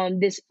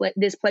this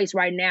place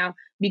right now,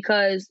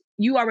 because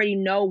I already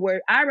know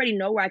where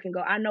I can go.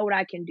 I know what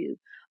I can do.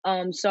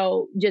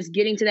 So just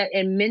getting to that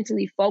and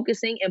mentally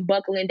focusing and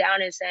buckling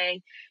down and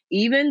saying,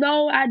 even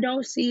though I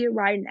don't see it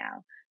right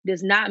now,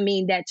 does not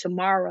mean that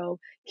tomorrow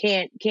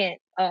can't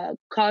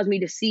cause me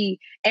to see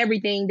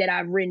everything that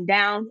I've written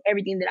down,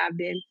 everything that I've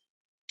been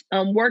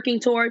working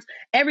towards.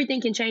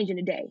 Everything can change in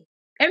a day.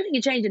 Everything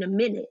can change in a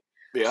minute.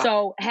 Yeah.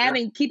 So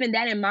keeping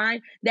that in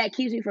mind, that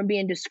keeps me from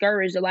being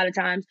discouraged a lot of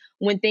times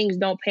when things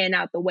don't pan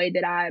out the way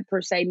that I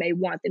per se may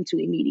want them to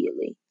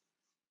immediately.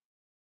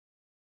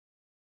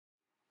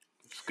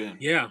 That's good.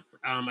 Yeah,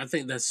 I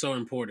think that's so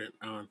important.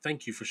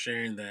 Thank you for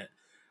sharing that.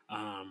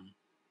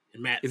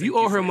 Matt, if you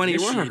owe her money,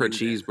 run her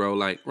cheese, bro.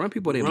 Like run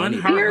people their money.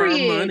 Her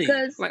money.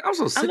 Like I'm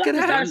so sick of that. I'm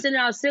about to start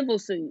sending out civil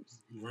suits.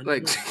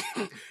 Like,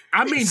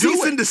 I mean,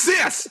 cease and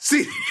desist.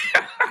 See.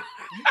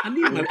 I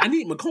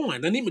need my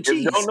coin. I need my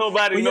cheese. If don't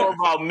nobody know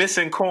about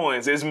missing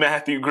coins, it's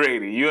Matthew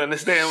Grady. You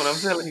understand what I'm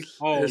telling you?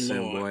 Oh,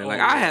 listen, boy. Like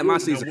I had my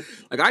season.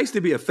 Like I used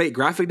to be a fake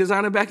graphic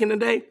designer back in the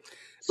day.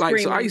 Like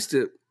so I used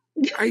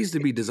to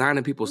be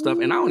designing people's stuff,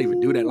 and I don't even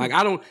do that. Like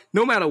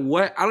no matter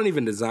what, I don't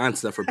even design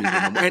stuff for people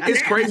anymore. And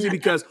it's crazy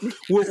because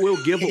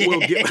we'll give.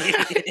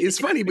 It's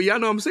funny, but y'all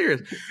know I'm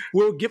serious.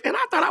 We'll give, and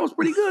I thought I was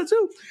pretty good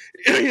too.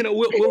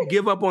 We'll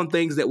give up on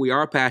things that we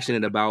are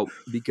passionate about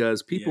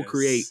because people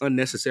create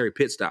unnecessary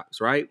pit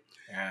stops, right?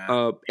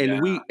 Yeah.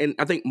 And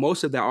I think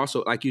most of that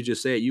also, like you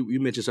just said, you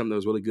mentioned something that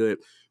was really good.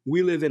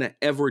 We live in an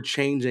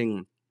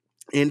ever-changing,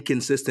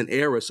 inconsistent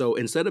era. So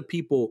instead of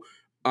people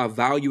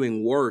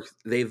valuing worth,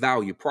 they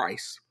value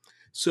price.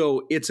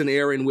 So it's an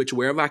era in which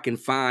wherever I can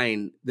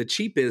find the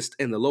cheapest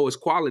and the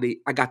lowest quality,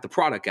 I got the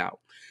product out.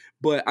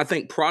 But I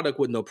think product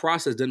with no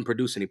process doesn't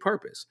produce any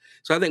purpose.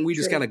 So I think we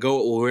just kind of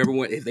go, whoever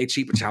went, if they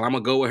cheap, child, I'm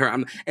gonna go with her.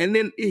 And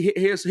then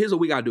here's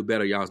what we gotta do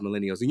better, y'all as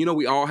millennials. And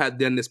we all have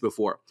done this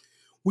before.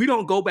 We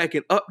don't go back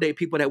and update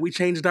people that we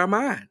changed our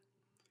mind.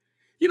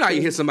 You know how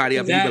you hit somebody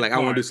up and you be like, I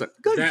want to do something.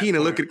 Go to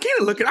Keenan,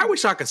 look at. I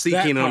wish I could see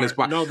Keenan on this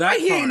spot. No,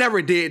 he ain't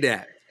never did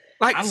that.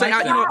 Like,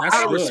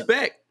 out of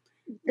respect.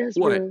 That's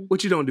what? Real.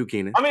 What you don't do,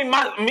 Keenan? I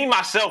mean,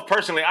 myself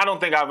personally, I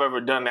don't think I've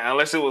ever done that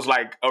unless it was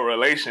like a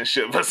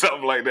relationship or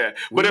something like that.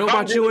 But if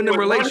about you in the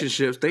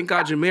relationships, thank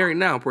God you're married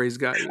now. Praise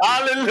God.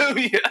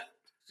 Hallelujah.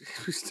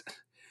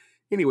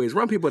 Anyways,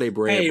 run people their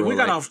bread. Hey, bro. we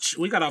got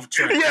off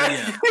track.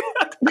 Yeah.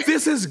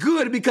 This is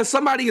good because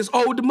somebody is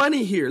owed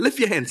money here. Lift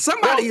your hand.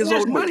 Somebody is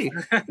owed money.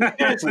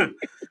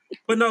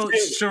 But no,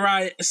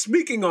 Sherriah,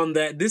 speaking on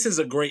that, this is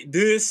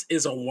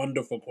a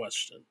wonderful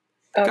question.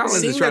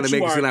 Collins is trying to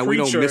make it seem like we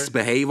don't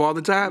misbehave all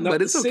the time,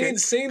 but it's okay.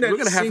 We're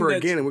going to have her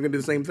again and we're going to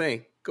do the same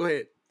thing. Go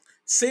ahead.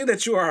 Seeing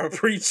that you are a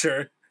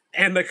preacher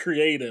and a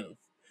creative,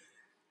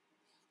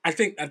 I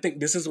think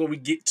this is where we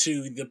get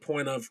to the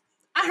point of,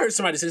 I heard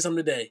somebody say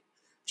something today.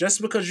 Just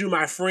because you're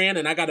my friend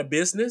and I got a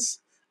business,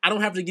 I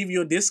don't have to give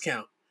you a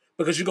discount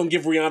because you're going to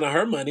give Rihanna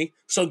her money,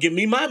 so give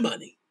me my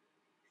money.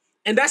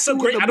 And that's so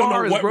great. I don't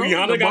know what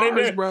Rihanna got in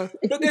there, bro.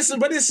 But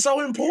it's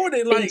so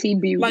important.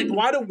 Like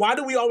why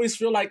do we always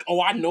feel like,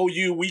 oh, I know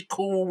you, we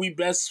cool, we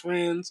best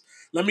friends.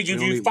 Let me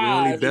give you $5. We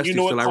only besties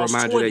till I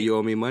remind you that you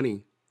owe me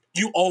money.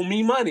 you owe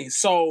me money.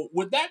 So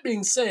with that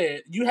being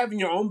said, you having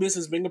your own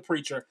business, being a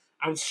preacher,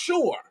 I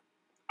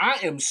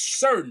am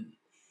certain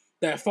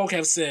that folk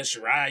have said,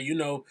 Sherriah,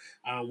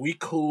 we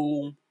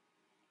cool,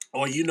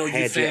 or you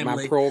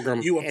family,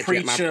 you a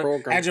preacher,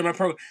 had you at my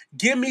program,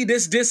 give me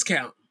this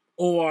discount,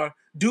 or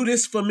do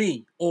this for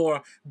me,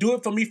 or do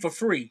it for me for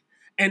free.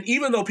 And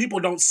even though people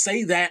don't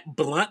say that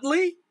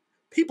bluntly,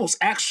 people's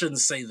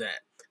actions say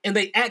that, and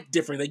they act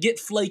different. They get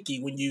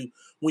flaky when you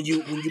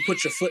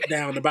put your foot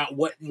down about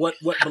what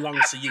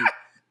belongs to you.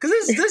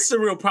 Because this is a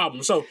real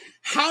problem. So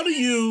how do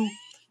you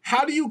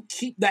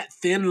keep that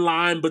thin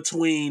line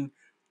between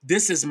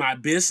this is my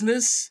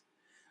business,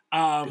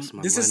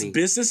 this is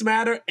business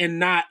matter, and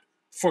not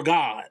for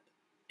God?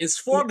 It's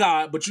for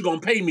God, but you're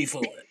gonna pay me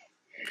for it.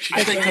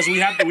 I think because we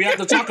have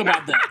to talk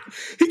about that.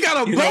 He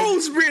got a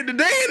bold spirit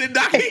today, and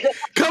Doc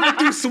coming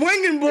through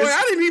swinging, boy.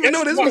 I didn't even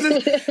know this was.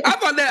 I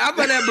thought that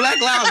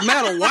Black Lives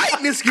Matter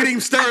whiteness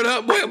getting stirred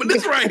up, boy. But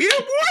this right here,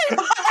 boy.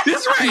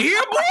 This right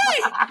here,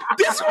 boy.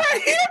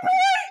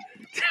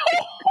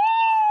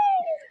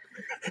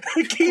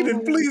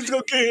 Keaton, please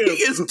go get him.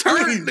 He is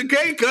turned the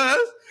gay, cuz.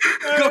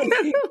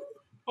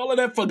 All of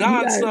that for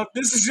God stuff.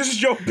 This is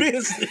just your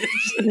business.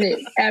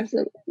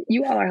 Absolutely.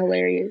 You all are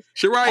hilarious.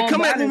 Sherriah,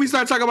 come back when we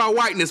start talking about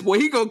whiteness, boy.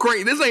 He go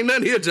crazy. This ain't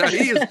nothing here, John.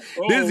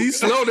 He's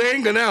slow to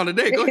anger now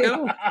today. Go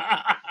ahead.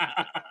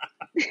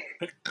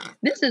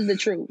 This is the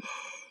truth.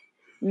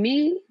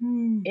 Me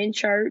in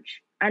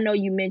church, I know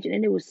you mentioned,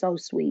 and it was so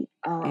sweet.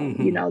 I'm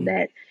what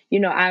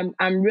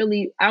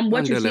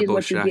you see is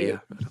what you get.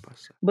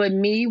 But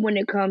me, when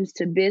it comes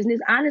to business,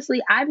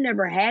 honestly, I've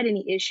never had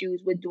any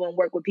issues with doing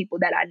work with people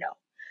that I know.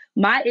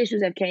 My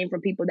issues have came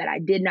from people that I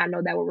did not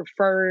know, that were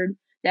referred,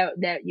 that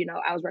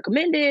I was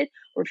recommended,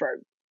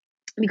 referred.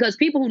 Because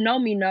people who know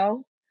me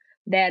know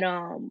that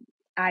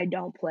I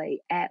don't play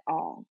at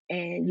all.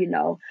 And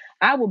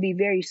I will be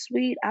very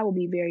sweet, I will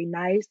be very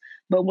nice,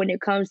 but when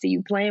it comes to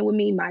you playing with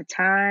me, my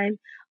time,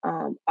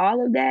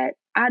 all of that,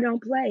 I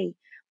don't play.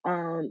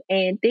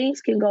 And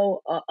things can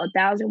go a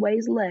 1,000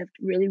 ways left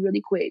really,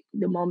 really quick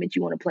the moment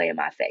you want to play in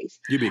my face.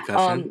 You be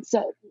cussing.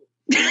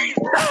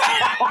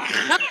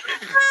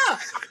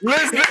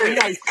 Listen,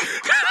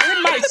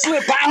 it might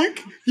slip out.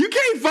 You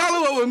can't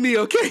follow up with me,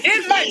 okay?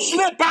 It might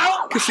slip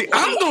out. Cause see,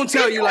 I'm gonna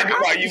tell you like you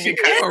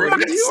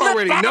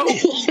already know.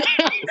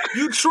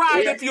 You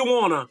try it if you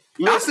wanna.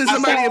 I sent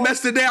somebody a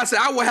message today. I said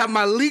I will have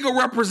my legal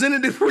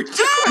representative reach out.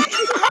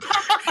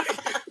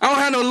 I don't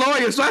have no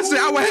lawyer, so I said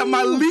I will have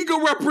my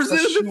legal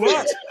representative.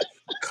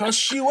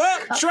 Cuss you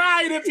up.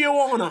 Try it if you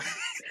wanna.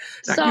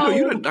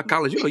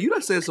 You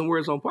done said some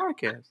words on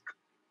podcasts.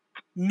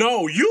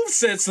 No, you've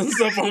said some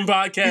stuff on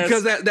podcasts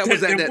because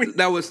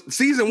that was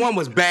season 1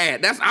 was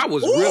bad. I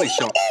was really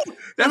shocked.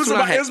 It was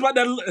about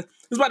that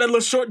little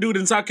short dude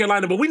in South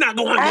Carolina, but we're not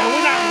going there.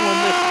 We're not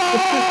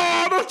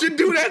going there. Don't you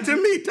do that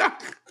to me,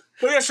 Doc.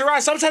 But yeah,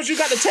 Sherriah, sometimes you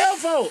got to tell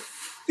folk.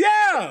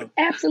 Yeah,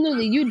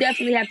 absolutely. You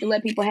definitely have to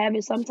let people have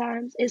it.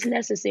 Sometimes it's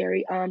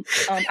necessary. I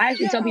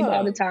actually tell people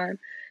all the time.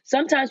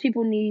 Sometimes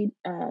people need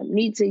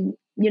to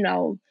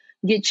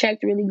get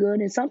checked really good,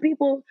 and some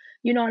people.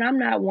 And I'm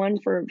not one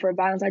for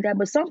violence like that,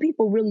 but some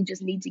people really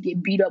just need to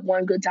get beat up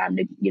one good time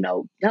to,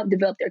 help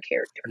develop their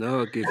character.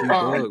 No, if you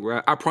bug,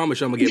 right? I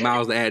promise you I'm going to get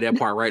Miles to add that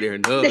part right there.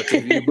 No, if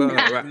you bug,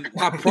 right?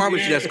 I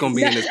promise you that's going to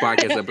be in this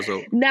podcast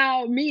episode.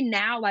 Now,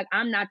 like,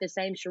 I'm not the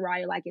same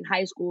Sherriah like in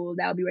high school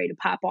that would be ready to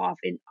pop off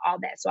and all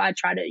that. So I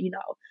try to,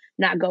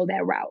 not go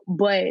that route.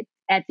 But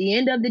at the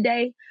end of the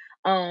day,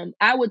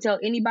 I would tell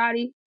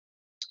anybody,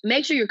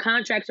 make sure your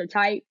contracts are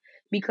tight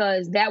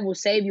because that will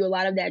save you a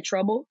lot of that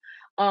trouble.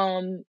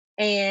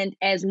 And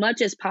as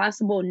much as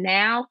possible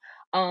now,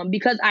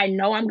 because I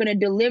know I'm going to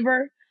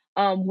deliver,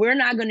 we're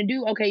not going to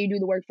do, okay, you do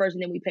the work first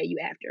and then we pay you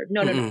after.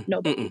 No,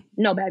 baby.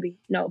 No, baby.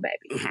 No.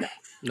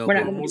 We're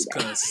not going to do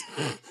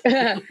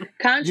that.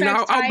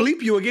 Contracts I'll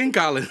bleep you again,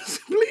 Collins.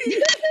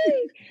 Please.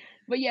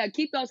 But yeah,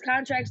 keep those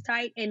contracts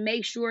tight and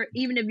make sure,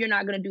 even if you're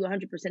not going to do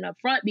 100% up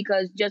front,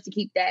 because just to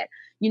keep that,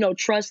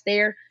 trust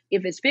there,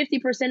 if it's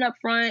 50% up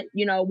front,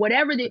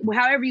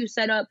 however you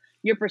set up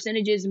your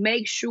percentages,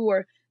 make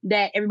sure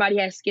that everybody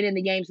has skin in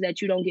the game so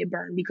that you don't get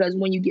burned. Because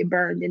when you get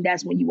burned, then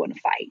that's when you want to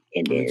fight.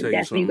 And then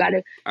that's when you got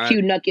to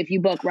cue nuck if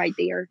you buck right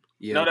there.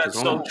 Yeah, no, that's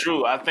so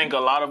true. I think a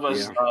lot of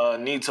us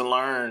need to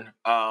learn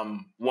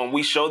when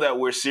we show that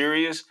we're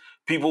serious,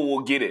 people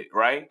will get it,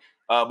 right?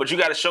 But you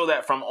got to show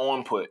that from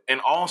on put.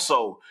 And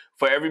also,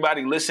 for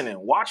everybody listening,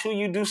 watch who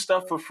you do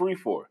stuff for free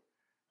for,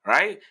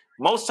 right?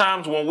 Most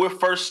times when we're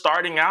first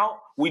starting out,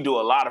 we do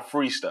a lot of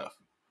free stuff.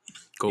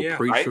 Go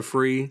preach for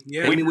free.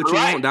 Yeah. Pay me what you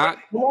want, Doc.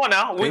 Come on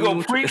now. We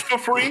go preach for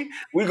free.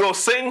 We go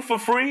sing for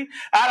free.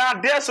 I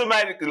dare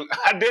somebody I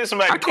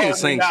can't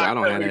sing, so I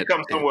don't have that.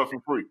 Come somewhere for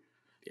free.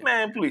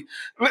 Man, please.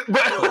 But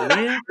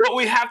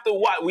we have to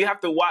watch. We have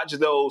to watch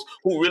those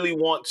who really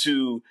want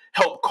to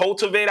help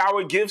cultivate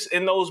our gifts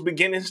in those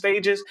beginning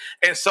stages,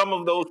 and some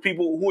of those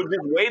people who are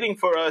just waiting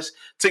for us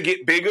to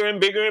get bigger and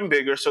bigger and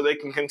bigger, so they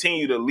can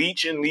continue to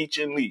leech and leech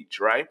and leech.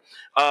 Right.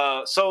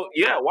 So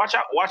yeah, watch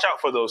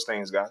out for those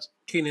things, guys.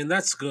 Keenan,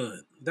 that's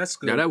good. That's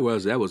good. Yeah, that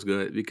was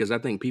good, because I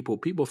think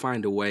people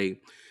find a way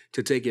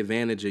to take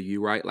advantage of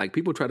you, right? Like,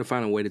 people try to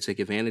find a way to take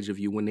advantage of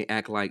you when they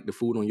act like the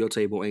food on your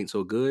table ain't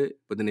so good,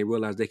 but then they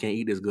realize they can't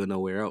eat as good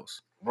nowhere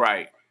else.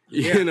 Right.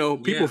 Yeah, You know,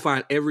 people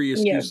find every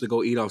excuse Yeah. to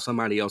go eat off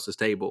somebody else's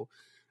table,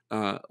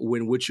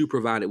 when what you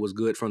provided was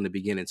good from the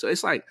beginning. So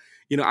it's like,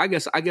 you know, I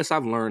guess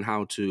I've learned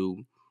how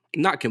to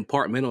not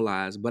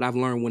compartmentalize, but I've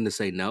learned when to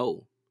say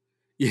no.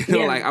 You know,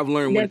 Yeah, like I've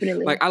learned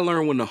definitely. I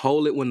learned when to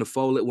hold it, when to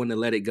fold it, when to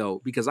let it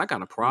go, because I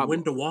got a problem.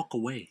 When to walk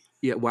away.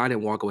 Yeah, well, I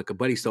didn't walk away because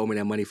Buddy stole me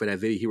that money for that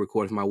video he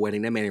recorded for my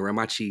wedding. That man ain't ran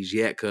my cheese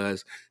yet,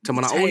 cuz I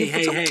owe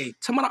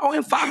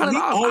him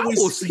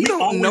 $500. He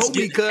don't know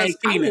me, because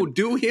I will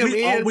do him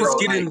we in, always bro.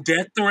 get in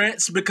death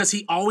threats because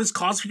he always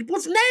calls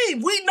people's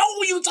name. We know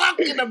who you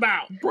talking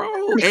about. Bro,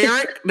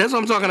 Eric. That's what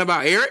I'm talking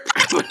about, Eric.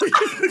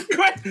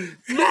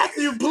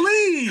 Matthew,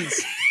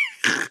 please.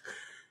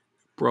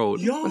 Bro,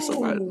 that's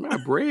my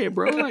bread,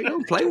 bro. Like,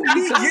 don't play with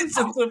me. He gets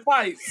into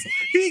fights.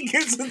 He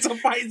gets into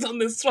fights on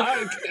this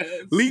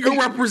podcast. Legal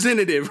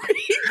representative.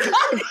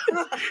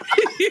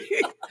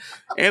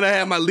 And I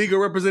had my legal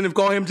representative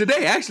call him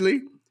today,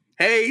 actually.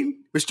 Hey,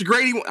 Mr.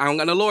 Grady, I don't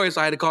got no lawyer,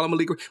 so I had to call him a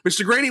legal.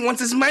 Mr. Grady wants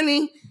his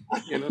money.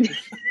 You know?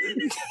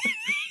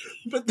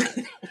 But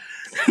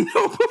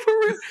No, for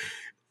real.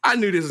 I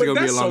knew this was going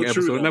to be a long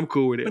episode, and I'm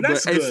cool with it. But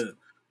that's good.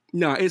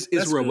 No, it's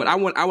real. Good. But I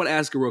want to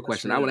ask a real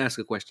question. I want to ask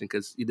a question,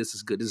 because this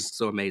is good. This is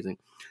so amazing.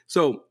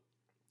 So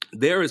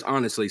there is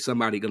honestly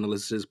somebody going to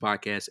listen to this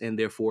podcast, and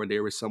therefore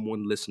there is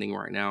someone listening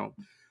right now.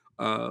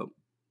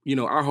 You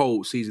know, our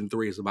whole season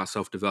 3 is about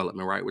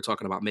self-development, right? We're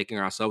talking about making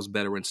ourselves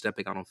better and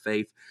stepping out on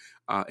faith,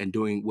 and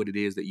doing what it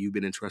is that you've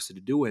been entrusted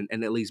to do. And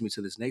that leads me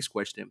to this next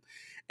question.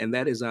 And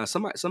that is,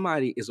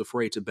 somebody is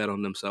afraid to bet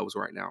on themselves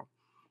right now.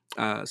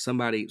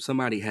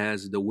 Somebody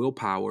has the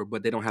willpower,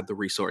 but they don't have the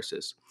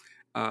resources.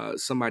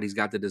 Somebody's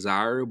got the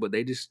desire, but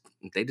they just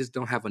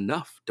don't have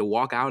enough to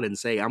walk out and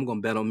say, I'm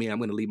going to bet on me. I'm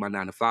going to leave my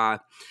 9 to 5,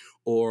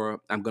 or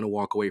I'm going to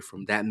walk away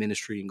from that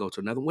ministry and go to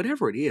another,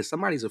 whatever it is.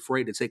 Somebody's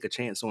afraid to take a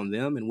chance on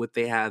them and what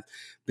they have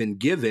been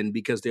given,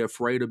 because they're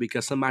afraid, or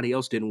because somebody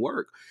else didn't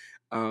work,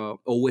 or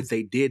what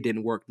they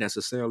didn't work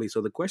necessarily.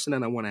 So the question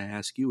that I want to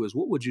ask you is,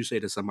 what would you say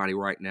to somebody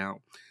right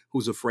now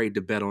who's afraid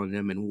to bet on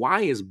them? And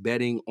why is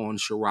betting on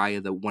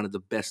Sherriah one of the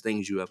best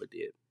things you ever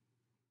did?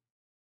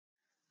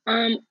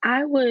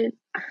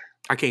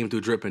 I came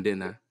through dripping,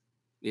 didn't I?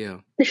 Yeah,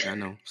 I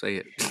know. Say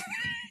it.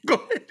 Go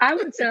ahead.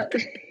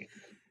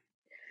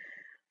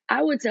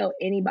 I would tell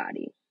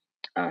anybody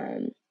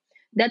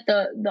that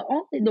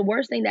the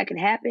worst thing that can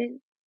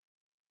happen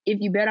if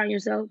you bet on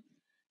yourself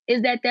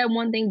is that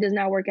one thing does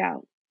not work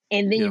out,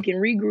 and then you can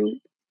regroup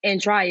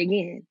and try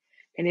again.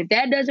 And if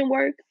that doesn't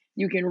work,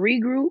 you can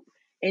regroup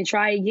and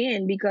try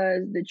again,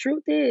 because the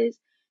truth is,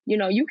 you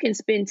know, you can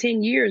spend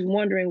 10 years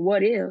wondering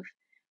what if,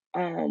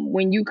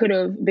 when you could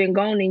have been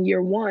gone in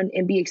year 1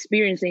 and be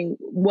experiencing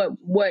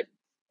what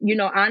you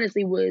know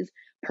honestly was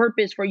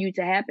purpose for you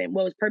to happen,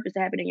 what was purpose to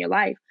happen in your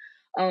life.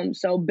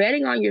 So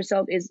betting on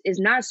yourself is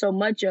not so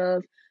much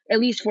of, at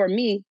least for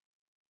me,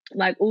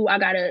 like, oh, I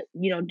gotta,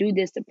 you know, do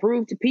this to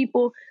prove to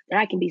people that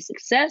I can be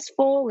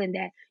successful, and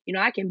that, you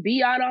know, I can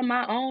be out on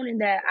my own,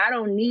 and that I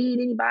don't need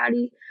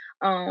anybody.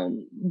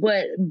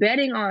 But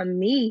betting on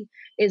me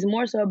is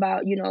more so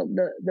about, you know,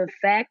 the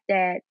fact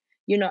that,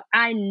 you know,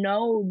 I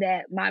know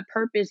that my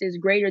purpose is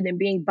greater than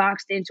being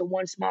boxed into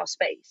one small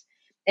space.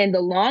 And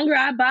the longer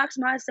I box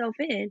myself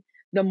in,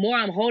 the more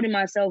I'm holding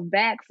myself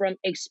back from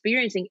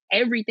experiencing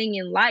everything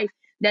in life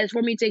that's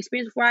for me to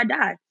experience before I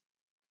die.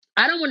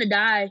 I don't want to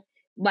die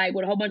like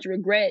with a whole bunch of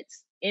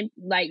regrets and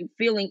like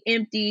feeling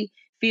empty,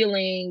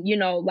 feeling, you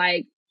know,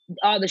 like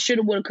all the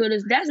shoulda, woulda,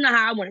 couldas. That's not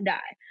how I want to die.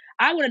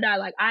 I want to die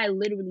like I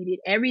literally did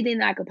everything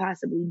that I could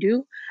possibly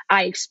do.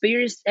 I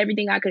experienced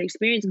everything I could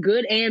experience,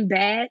 good and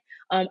bad.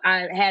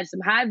 I had some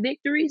high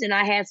victories and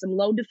I had some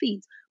low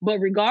defeats. But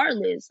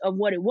regardless of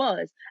what it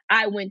was,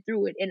 I went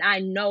through it, and I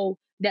know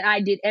that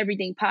I did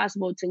everything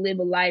possible to live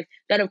a life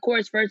that, of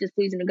course, first is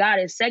pleasing to God,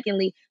 and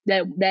secondly,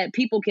 that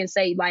people can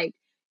say, like,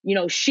 you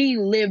know, she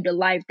lived a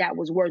life that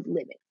was worth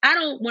living. I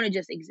don't want to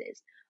just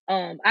exist.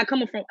 I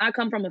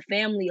come from a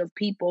family of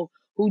people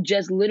who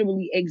just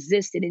literally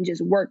existed and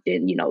just worked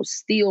in, you know,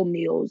 steel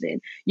mills.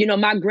 And, you know,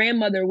 my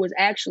grandmother was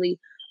actually,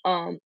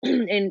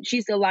 and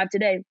she's still alive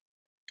today,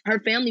 her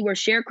family were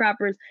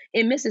sharecroppers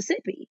in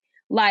Mississippi.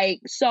 Like,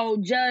 so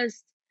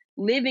just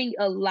living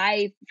a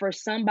life for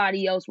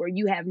somebody else where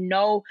you have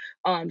no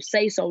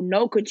say so,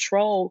 no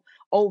control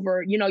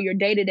over, you know, your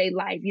day-to-day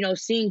life, you know,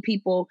 seeing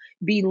people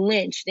be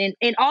lynched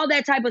and all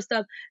that type of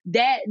stuff,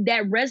 that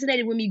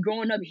resonated with me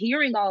growing up,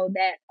 hearing all of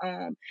that.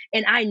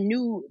 And I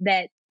knew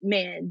that,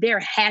 man, there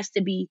has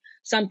to be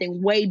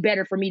something way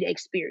better for me to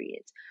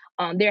experience.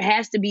 There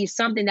has to be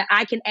something that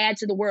I can add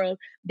to the world,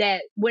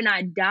 that when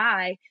I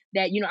die,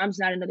 that, I'm just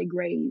not another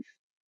grave.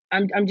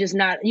 I'm just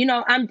not,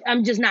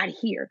 I'm just not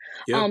here.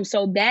 Yeah.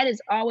 So that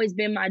has always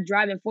been my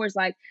driving force.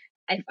 Like,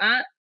 if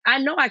I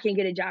know I can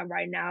get a job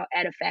right now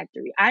at a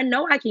factory. I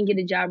know I can get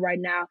a job right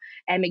now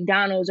at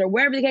McDonald's or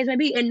wherever the case may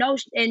be. And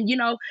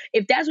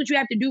if that's what you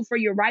have to do for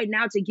your right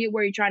now to get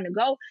where you're trying to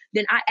go,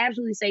 then I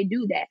absolutely say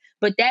do that.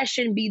 But that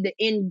shouldn't be the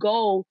end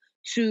goal.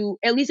 To,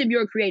 at least if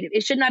you're a creative,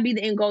 it should not be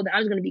the end goal that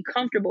I'm just going to be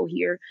comfortable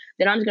here,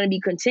 that I'm just going to be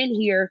content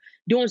here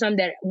doing something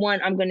that, one,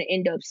 I'm going to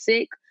end up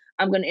sick.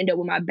 I'm going to end up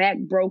with my back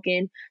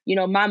broken.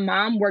 My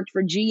mom worked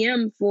for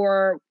GM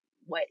for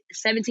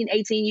 17,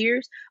 18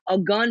 years. A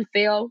gun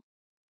fell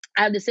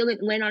out of the ceiling,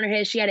 landed on her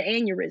head. She had an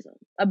aneurysm,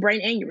 a brain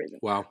aneurysm.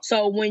 Wow.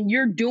 So when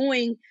you're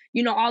doing,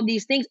 all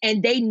these things,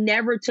 and they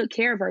never took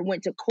care of her,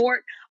 went to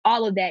court,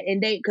 all of that. And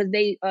because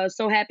they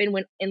so happened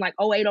when in like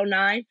 08,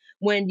 09,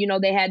 when,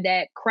 they had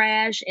that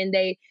crash and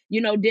they,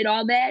 did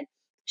all that,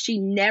 she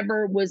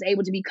never was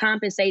able to be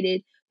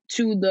compensated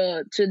to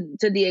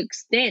the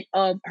extent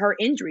of her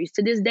injuries.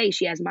 To this day,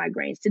 she has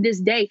migraines. To this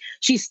day,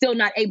 she's still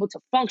not able to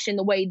function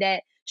the way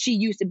that she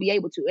used to be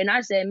able to. And I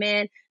said,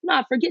 man,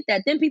 no, forget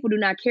that. Them people do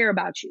not care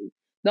about you.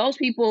 Those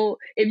people,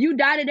 if you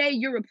die today,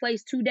 you're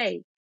replaced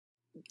today.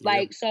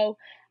 So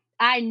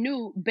I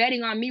knew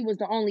betting on me was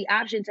the only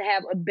option to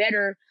have a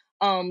better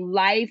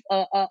life,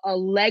 a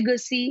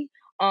legacy,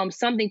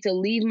 something to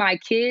leave my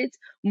kids,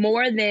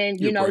 more than,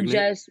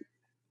 just.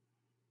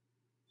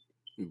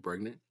 You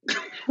pregnant?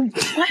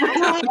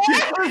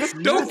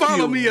 Don't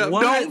follow me up.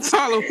 What? Don't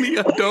follow me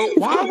up. Don't.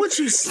 Why would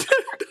you?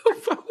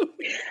 Don't follow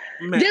me.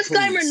 Man,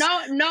 disclaimer: please.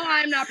 No,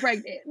 I'm not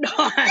pregnant. No,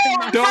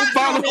 don't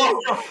follow me.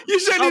 You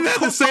shouldn't even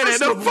have to say that.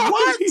 Don't follow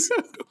me.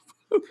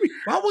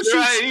 Why would you?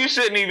 Right, you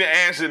shouldn't even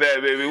answer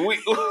that, baby.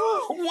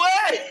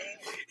 What?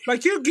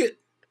 Like, you get.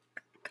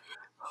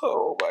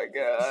 Oh my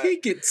God! He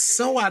gets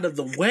so out of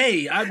the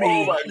way. I mean,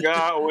 oh my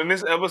God! When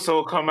this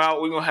episode come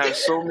out, we're gonna have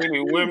so many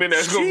women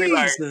that's gonna be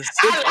like,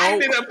 "I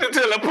liked it up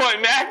until the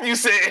point Matthew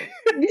said."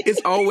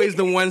 It's always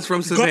the ones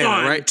from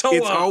Savannah, right?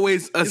 It's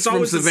always us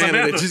from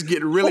Savannah that just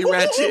get really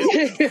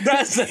ratchet.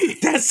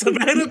 That's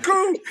Savannah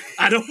crew.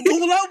 I don't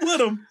pull up with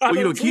them.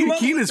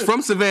 Keenan's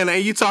from Savannah,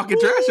 and you talking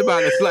trash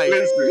about us. Like,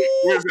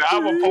 listen,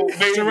 I'm a Pope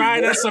baby.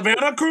 Sherriah, that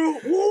Savannah crew.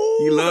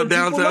 You love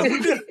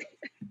downtown.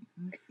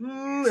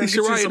 See,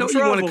 Sherriah, don't you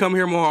want to come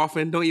here more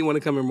often? Don't you want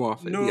to come here more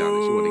often? No, be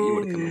honest, you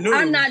want to come here more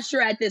often. I'm not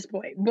sure at this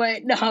point,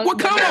 but no. Well,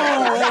 come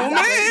on,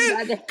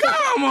 man.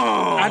 Come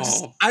on.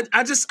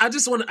 I just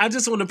want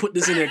to put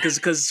this in there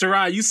because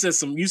Sherriah, you said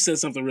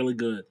something really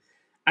good.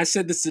 I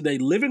said this today.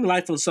 Living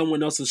life on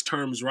someone else's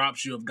terms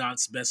robs you of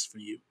God's best for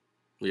you.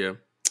 Yeah.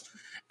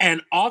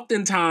 And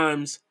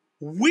oftentimes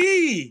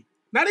we,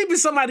 not even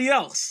somebody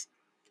else,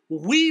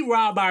 we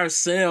rob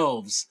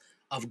ourselves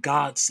of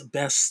God's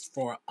best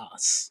for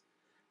us.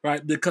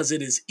 Right? Because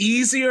it is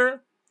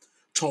easier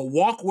to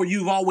walk where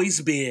you've always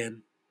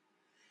been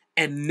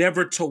and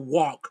never to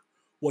walk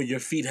where your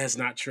feet has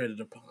not treaded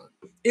upon.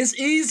 It's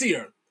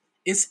easier.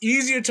 It's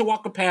easier to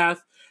walk a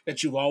path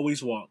that you've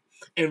always walked.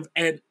 And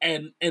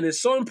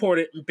it's so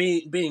important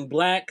being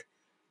black,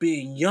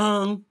 being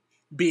young,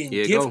 being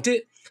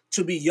gifted,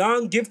 to be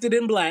young, gifted,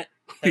 and black.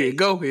 Here you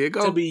go.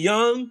 To be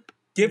young,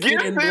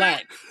 gifted, and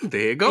black.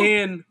 There you go.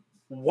 In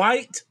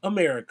white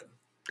America.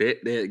 There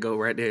you go.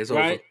 Right there. It's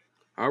right? over.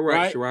 All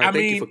right, Sherriah,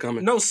 thank you for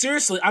coming. No,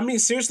 seriously.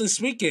 Seriously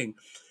speaking,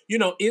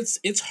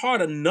 it's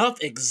hard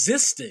enough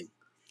existing.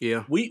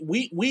 Yeah.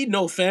 We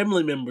know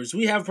family members.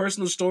 We have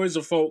personal stories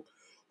of folk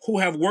who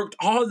have worked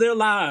all their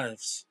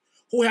lives,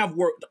 for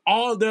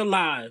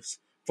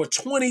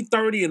 20,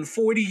 30, and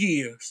 40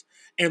 years.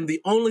 And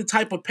the only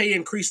type of pay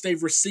increase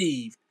they've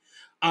received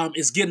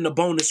is getting a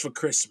bonus for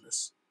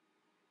Christmas.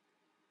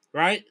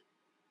 Right?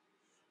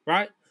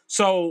 Right?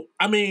 So,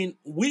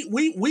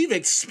 we've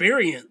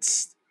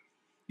experienced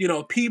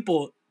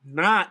people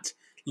not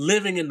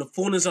living in the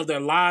fullness of their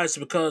lives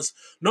because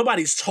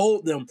nobody's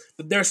told them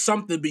that there's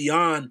something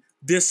beyond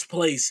this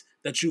place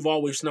that you've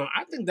always known.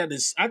 I think that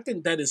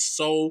is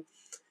so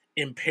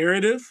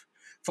imperative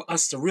for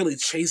us to really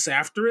chase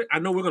after it. I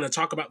know we're going to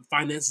talk about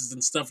finances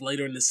and stuff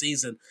later in the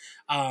season.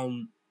 But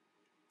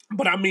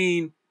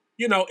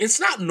it's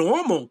not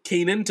normal,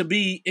 Keenan, to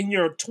be in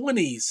your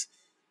 20s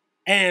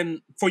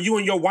and for you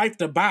and your wife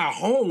to buy a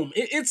home.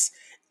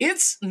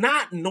 It's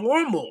not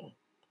normal.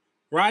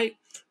 Right?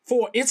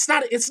 For it's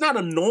not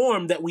a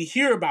norm that we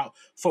hear about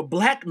for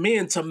black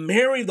men to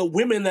marry the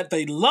women that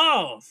they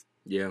love.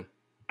 Yeah.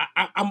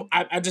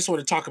 I just want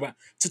to talk about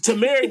to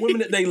marry women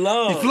that they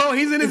love.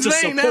 He's in his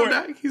lane now,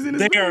 Doc. He's in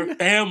his their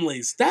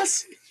families.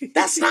 That's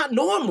not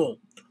normal.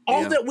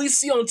 All that we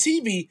see on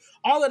TV,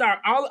 all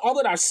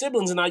that our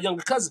siblings and our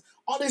younger cousins,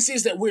 all they see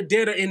is that we're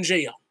dead or in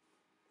jail.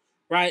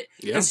 Right?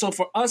 Yeah. And so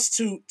for us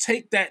to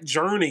take that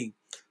journey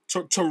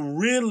to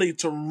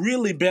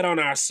really bet on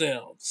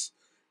ourselves.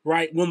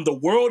 Right? When the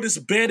world is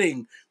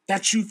betting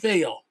that you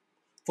fail,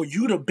 for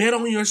you to bet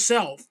on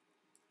yourself,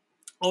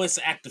 it's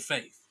an act of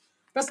faith.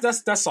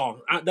 That's all.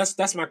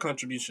 That's my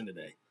contribution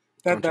today.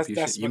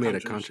 Contribution. You made a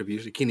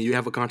contribution. Kenny, you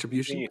have a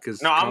contribution?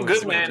 No, I'm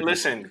good, man.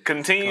 Listen,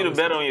 continue to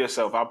bet on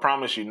yourself. I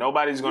promise you,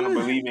 nobody's going to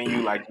believe in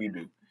you like you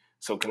do.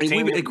 So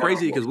continue. It's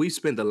crazy because we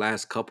spent the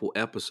last couple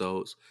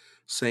episodes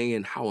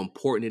saying how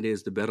important it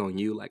is to bet on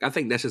you. Like, I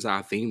think that's just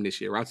our theme this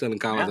year. I was telling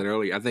Collins that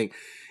earlier. I think,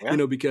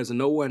 because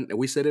no one,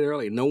 we said it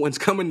earlier, no one's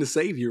coming to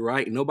save you,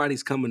 right?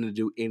 Nobody's coming to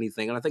do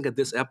anything. And I think that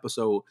this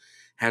episode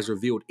has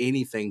revealed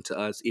anything to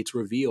us. It's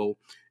revealed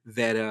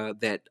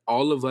that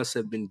all of us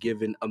have been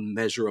given a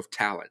measure of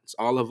talents.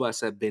 All of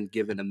us have been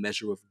given a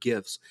measure of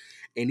gifts.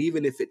 And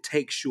even if it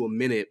takes you a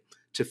minute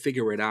to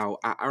figure it out,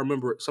 I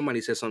remember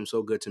somebody said something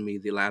so good to me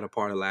the latter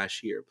part of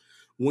last year.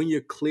 When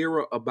you're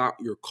clearer about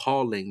your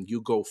calling,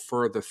 you go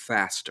further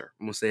faster.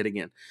 I'm going to say it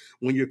again.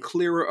 When you're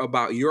clearer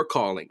about your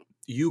calling,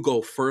 you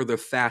go further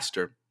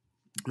faster.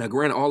 Now,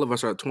 granted, all of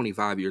us are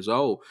 25 years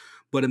old,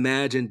 but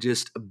imagine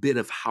just a bit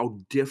of how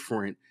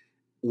different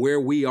where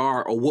we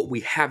are or what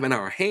we have in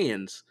our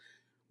hands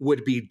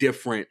would be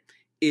different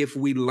if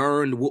we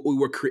learned what we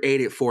were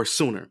created for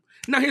sooner.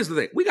 Now, here's the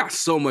thing. We got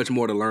so much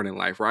more to learn in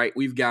life, right?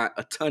 We've got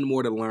a ton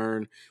more to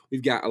learn.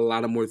 We've got a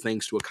lot of more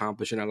things to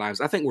accomplish in our lives.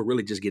 I think we're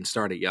really just getting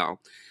started, y'all.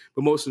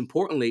 But most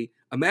importantly,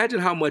 imagine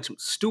how much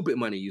stupid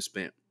money you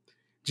spent.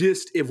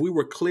 Just if we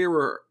were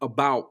clearer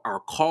about our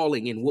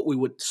calling and what we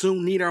would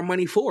soon need our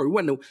money for. We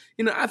wouldn't,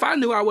 if I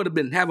knew I would have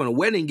been having a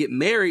wedding, get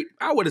married,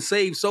 I would have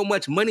saved so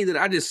much money that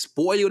I just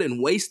spoiled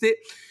and wasted,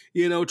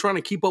 trying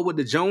to keep up with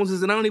the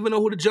Joneses. And I don't even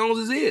know who the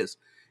Joneses is.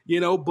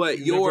 But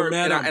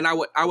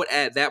I would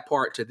add that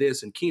part to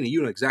this. And Keenan,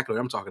 you know exactly what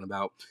I'm talking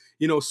about.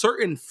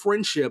 Certain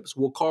friendships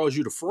will cause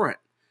you to front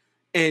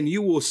and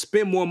you will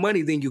spend more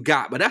money than you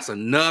got. But that's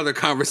another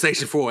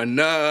conversation for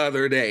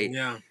another day.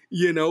 Yeah.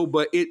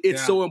 But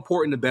it's so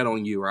important to bet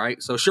on you,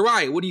 right? So,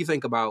 Sherriah, what do you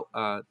think about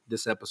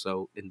this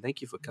episode? And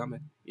thank you for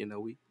coming.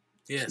 We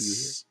see you here.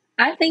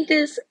 I think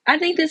this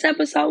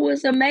episode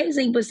was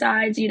amazing.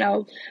 Besides,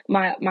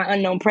 my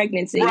unknown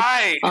pregnancy.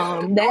 Right.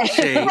 Don't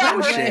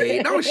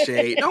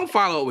shade. Don't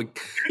follow with.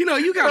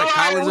 You got a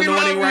Collins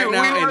anointing right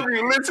now,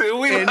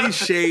 and he's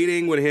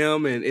shading with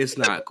him, and it's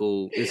not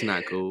cool. It's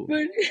not cool.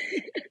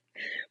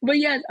 But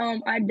yes,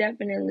 I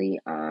definitely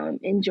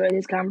enjoy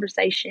this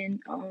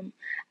conversation.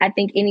 I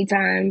think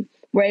anytime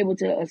we're able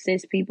to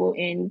assist people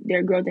in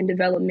their growth and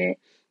development,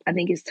 I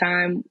think it's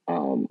time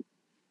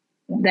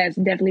that's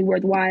definitely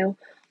worthwhile.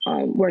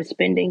 Worth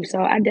spending.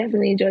 So I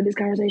definitely enjoyed this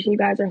conversation. You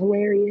guys are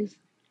hilarious.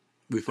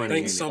 We funny.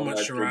 Thanks so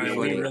much, Sherriah.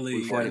 We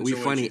really we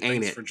funny,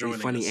 ain't it? We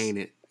funny, ain't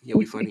it? Yeah,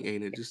 we funny,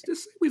 ain't it? Just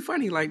we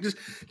funny. Like just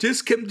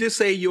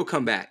say you'll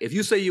come back. If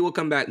you say you will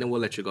come back, then we'll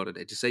let you go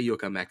today. Just say you'll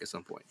come back at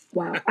some point.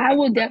 Wow, I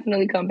will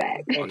definitely come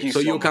back. So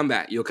you'll come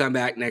back. You'll come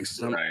back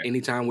next.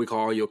 Anytime we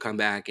call, you'll come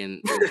back,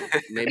 and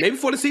maybe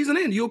before the season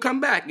ends, you'll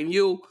come back, and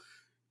you'll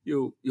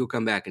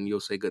come back, and you'll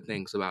say good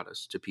things about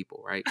us to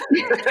people, right?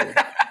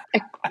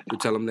 You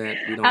tell them that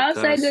we don't. I'll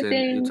say good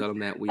things. You tell them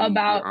that we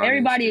about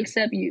everybody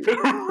except you.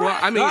 Well,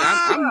 I mean,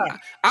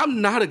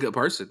 I'm not a good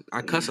person.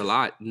 I cuss a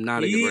lot. I'm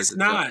not a good person.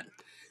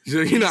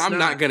 He's not. I'm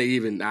not gonna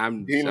even.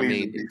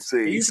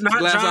 He's not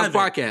Glass House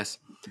Podcast.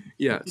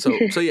 Yeah.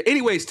 So yeah.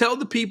 Anyways, tell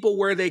the people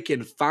where they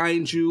can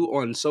find you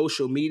on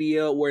social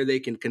media, where they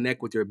can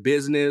connect with your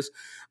business.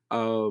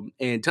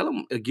 And tell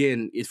them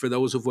again, it's for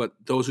those who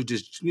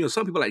just,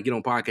 some people like get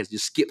on podcasts,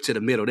 just skip to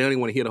the middle. They don't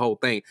even want to hear the whole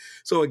thing.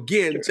 So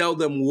again, Tell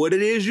them what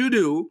it is you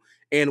do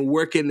and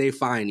where can they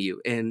find you,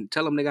 and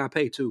tell them they got to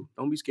pay too.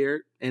 Don't be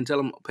scared, and tell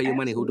them pay your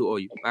money. Who do owe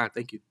you? All right.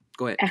 Thank you.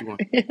 Go ahead. Keep going.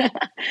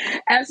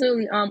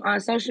 Absolutely. On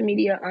social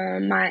media,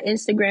 my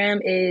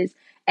Instagram is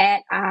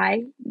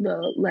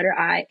the letter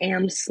I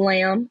am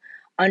slam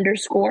 _ on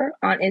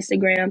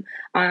Instagram.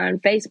 On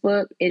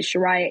Facebook is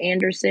Sherriah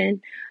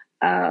Anderson.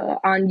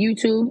 On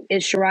YouTube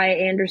is Sherriah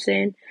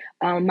Anderson.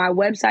 My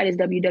website is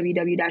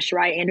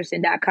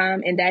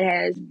www.sherriahanderson.com, and that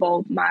has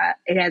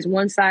it has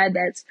one side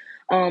that's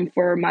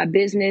for my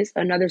business,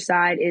 another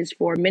side is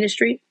for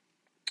ministry.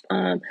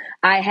 I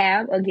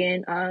am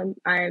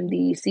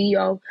the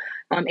CEO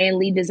and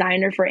lead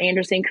designer for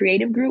Anderson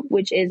Creative Group,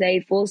 which is a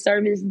full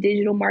service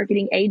digital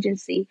marketing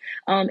agency.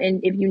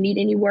 And if you need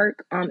any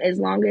work, as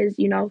long as,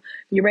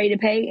 you're ready to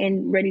pay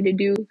and ready to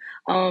do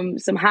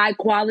some high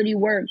quality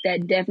work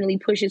that definitely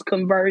pushes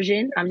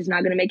conversion. I'm just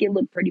not going to make it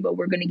look pretty, but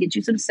we're going to get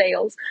you some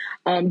sales.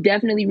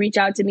 Definitely reach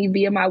out to me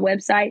via my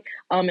website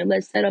and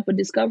let's set up a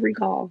discovery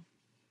call.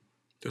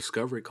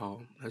 Discovery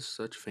call. That's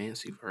such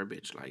fancy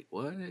verbiage. Like,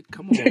 what?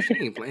 Come on, she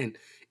ain't playing.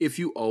 If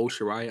you owe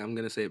Sherriah, I'm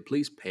gonna say,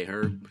 please pay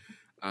her.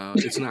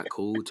 It's not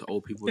cool to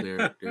owe people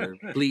their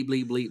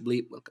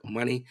bleep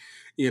money.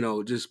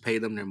 Just pay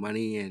them their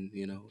money, and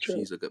True.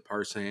 She's a good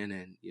person,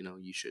 and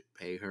you should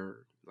pay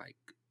her. Like,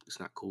 it's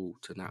not cool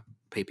to not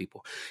pay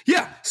people.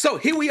 Yeah. So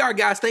here we are,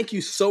 guys. Thank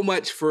you so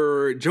much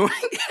for joining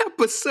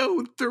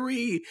episode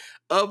 3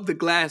 of the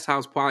Glass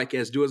House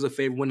Podcast. Do us a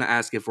favor. We're not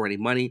asking for any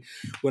money.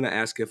 We're not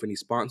asking for any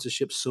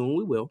sponsorship. Soon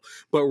we will.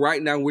 But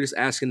right now, we're just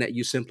asking that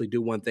you simply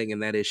do one thing,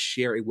 and that is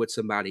share it with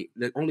somebody.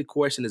 The only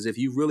question is if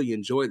you really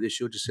enjoyed this,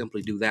 you'll just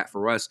simply do that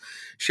for us.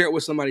 Share it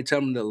with somebody.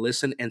 Tell them to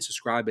listen and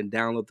subscribe and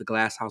download the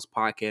Glass House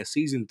Podcast.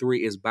 Season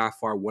 3 is by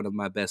far one of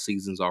my best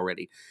seasons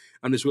already.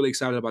 I'm just really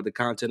excited about the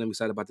content. I'm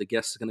excited about the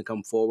guests that's going to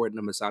come forward, and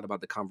I'm excited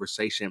about the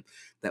conversation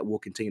that we'll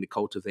continue to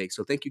cultivate.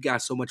 So thank you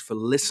guys so much for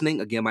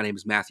listening. Again, my name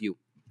is Matthew.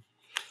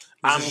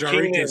 I'm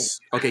Jarikis.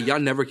 Okay, y'all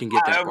never can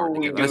get that part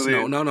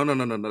together. No.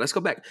 Let's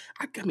go back.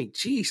 I mean,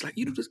 geez, like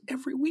you do this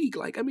every week.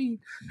 Like, I mean,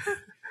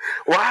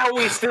 why are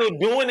we still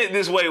doing it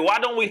this way? Why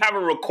don't we have a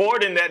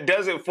recording that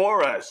does it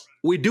for us?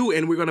 We do,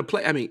 and we're gonna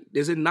play. I mean,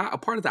 is it not a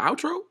part of the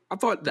outro? I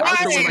thought the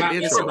outro was like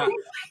the intro.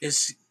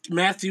 It's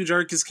Matthew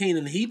Jarikis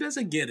Keenan. He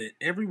doesn't get it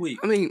every week.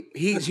 I mean,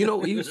 he's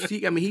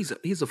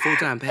a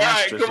full-time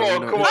pastor. All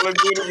right, come on,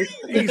 let's do it.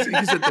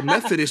 He's at the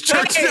Methodist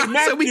church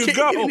now, so we can't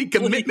get any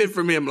commitment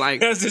from him.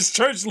 Like, has his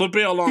church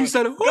lapel on. He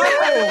said, we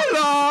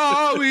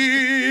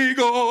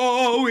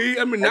go.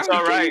 I mean, that's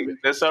all right.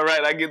 That's all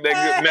right. I get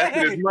that good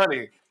Methodist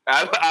money.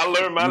 I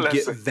learned my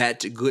lesson. Get that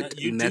good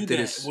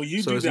Methodist. So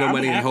there's no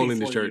money in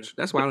Holiness Church.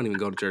 That's why I don't even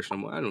go to church no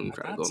more. I don't even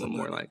try to go no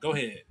more. Like, go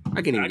ahead.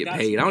 I can't even get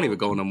paid. I don't even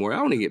go no more. I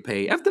don't even get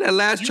paid. After that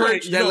last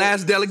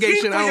last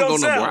delegation, I don't go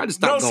no more. I just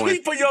stopped going.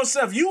 Speak for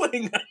yourself. You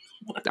ain't.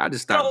 I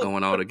just stopped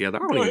going altogether.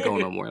 I don't even go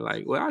no more.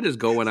 Like, well, I just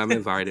go when I'm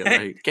invited.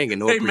 Like, can't get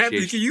no appreciation.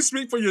 Matthew, can you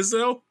speak for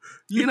yourself?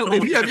 You know,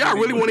 if y'all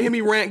really want to hear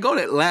me rant, go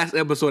to that last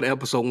episode,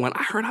 episode 1.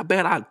 I heard how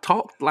bad I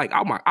talked. Like,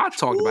 I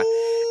talked about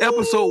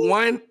episode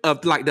 1 of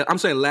I'm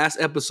saying last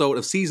episode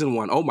of season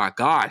 1. Oh my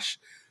gosh.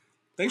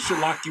 They should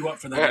lock you up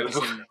for that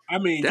episode. I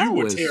mean, you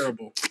were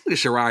terrible. Look at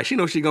Sherriah. She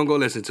knows she's going to go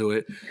listen to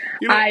it.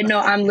 You know, I know.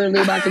 I'm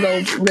literally about to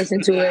go listen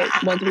to it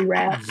once we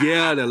wrap.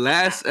 Yeah, the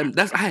last...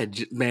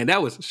 that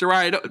was...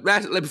 Sherriah,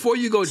 before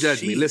you go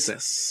judge me, listen.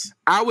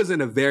 I was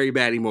in a very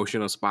bad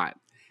emotional spot.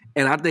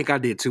 And I think I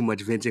did too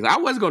much venting. I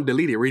was going to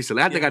delete it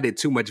recently. I think I did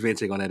too much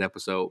venting on that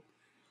episode.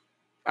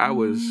 I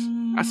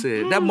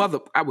said, that mother...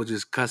 I was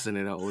just cussing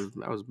it. I was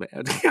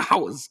mad. I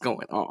was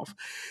going off.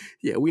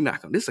 Yeah, we're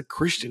not going to... This is a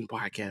Christian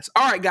podcast.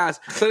 All right,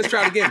 guys. So let's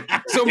try it again.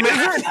 So,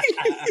 man...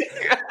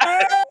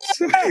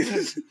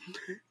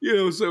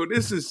 so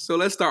this is... So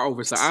let's start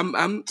over. So I'm Can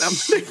you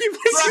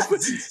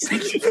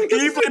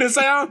play the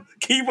sound?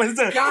 Can you play the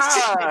sound?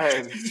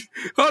 God.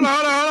 Hold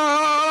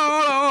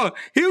on.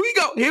 Here we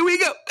go. Go.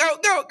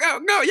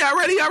 Y'all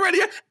ready?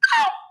 Ow!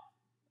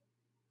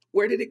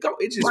 Where did it go?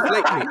 It just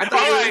flaked me. All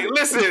right,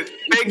 listen.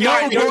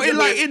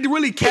 It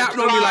really capped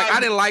on me. Like,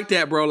 I didn't like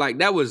that, bro. Like,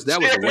 that was a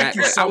rat.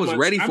 I was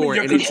ready for it.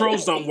 Your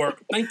controls don't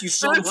work. Thank you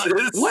so much.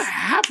 What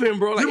happened,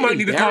 bro? Like, you might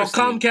need to call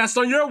Comcast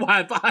on your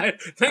Wi-Fi.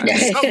 Thank you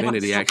so much.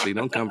 Xfinity, actually.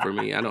 Don't come for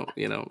me. I don't,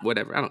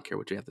 whatever. I don't care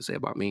what you have to say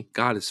about me.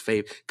 God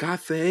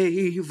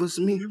favors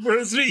me.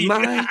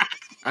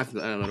 I don't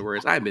know the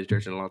words. I haven't been to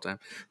church in a long time.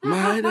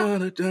 Close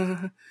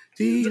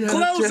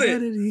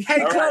it.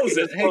 Hey, close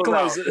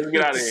it. Let's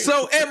get out of here.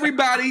 So,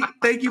 everybody,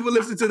 thank you for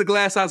listening to the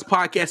Glass House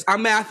Podcast.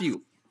 I'm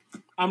Matthew.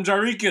 I'm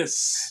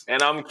Jarikis.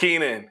 And I'm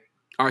Keenan.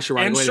 All right,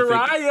 Sherriah. And Go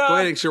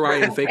ahead and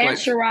Sherriah and fake and like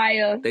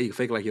Sherriah. There you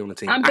fake like you're on the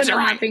team. I'm putting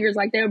my fingers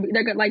like they're gonna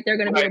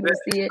be able to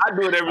see it. I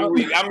do it every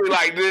week. I'm be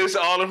like this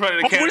all in front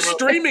of the camera. We're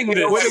streaming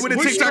this. What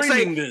did TikTok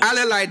say? I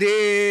look like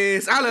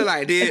this. I look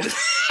like this.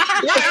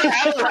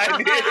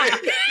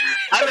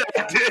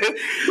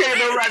 Can't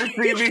nobody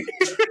see me.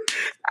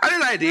 I look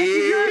like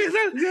this.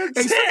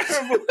 You're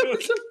terrible.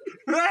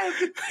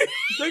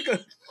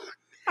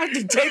 I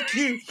can take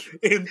you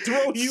and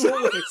throw you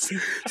away.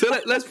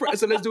 Let's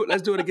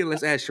do it again.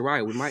 Let's add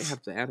Sherriah. We might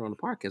have to add her on the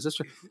podcast.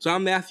 So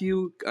I'm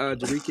Matthew,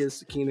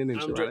 Jarikis, Keenan,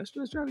 and Sherriah.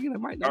 Let's try it again. That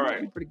might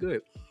be pretty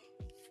good.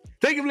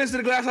 Thank you for listening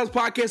to the Glass House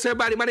Podcast,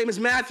 everybody. My name is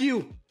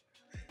Matthew.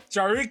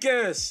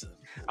 Jarikis.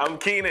 I'm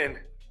Keenan.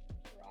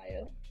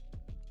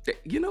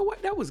 You know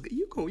what? That was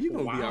you gonna be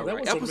all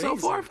right. Episode amazing.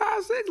 4,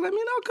 5, 6. Let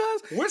me know,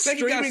 cuz we're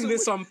streaming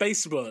this on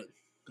Facebook.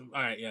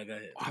 All right, yeah, go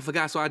ahead. Oh, I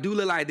forgot. So I do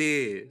look like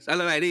this. I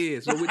look like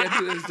this. So with that,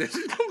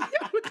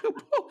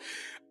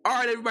 all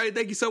right, everybody.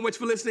 Thank you so much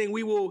for listening.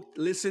 We will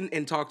listen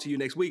and talk to you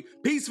next week.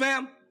 Peace,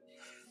 fam.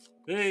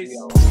 Peace.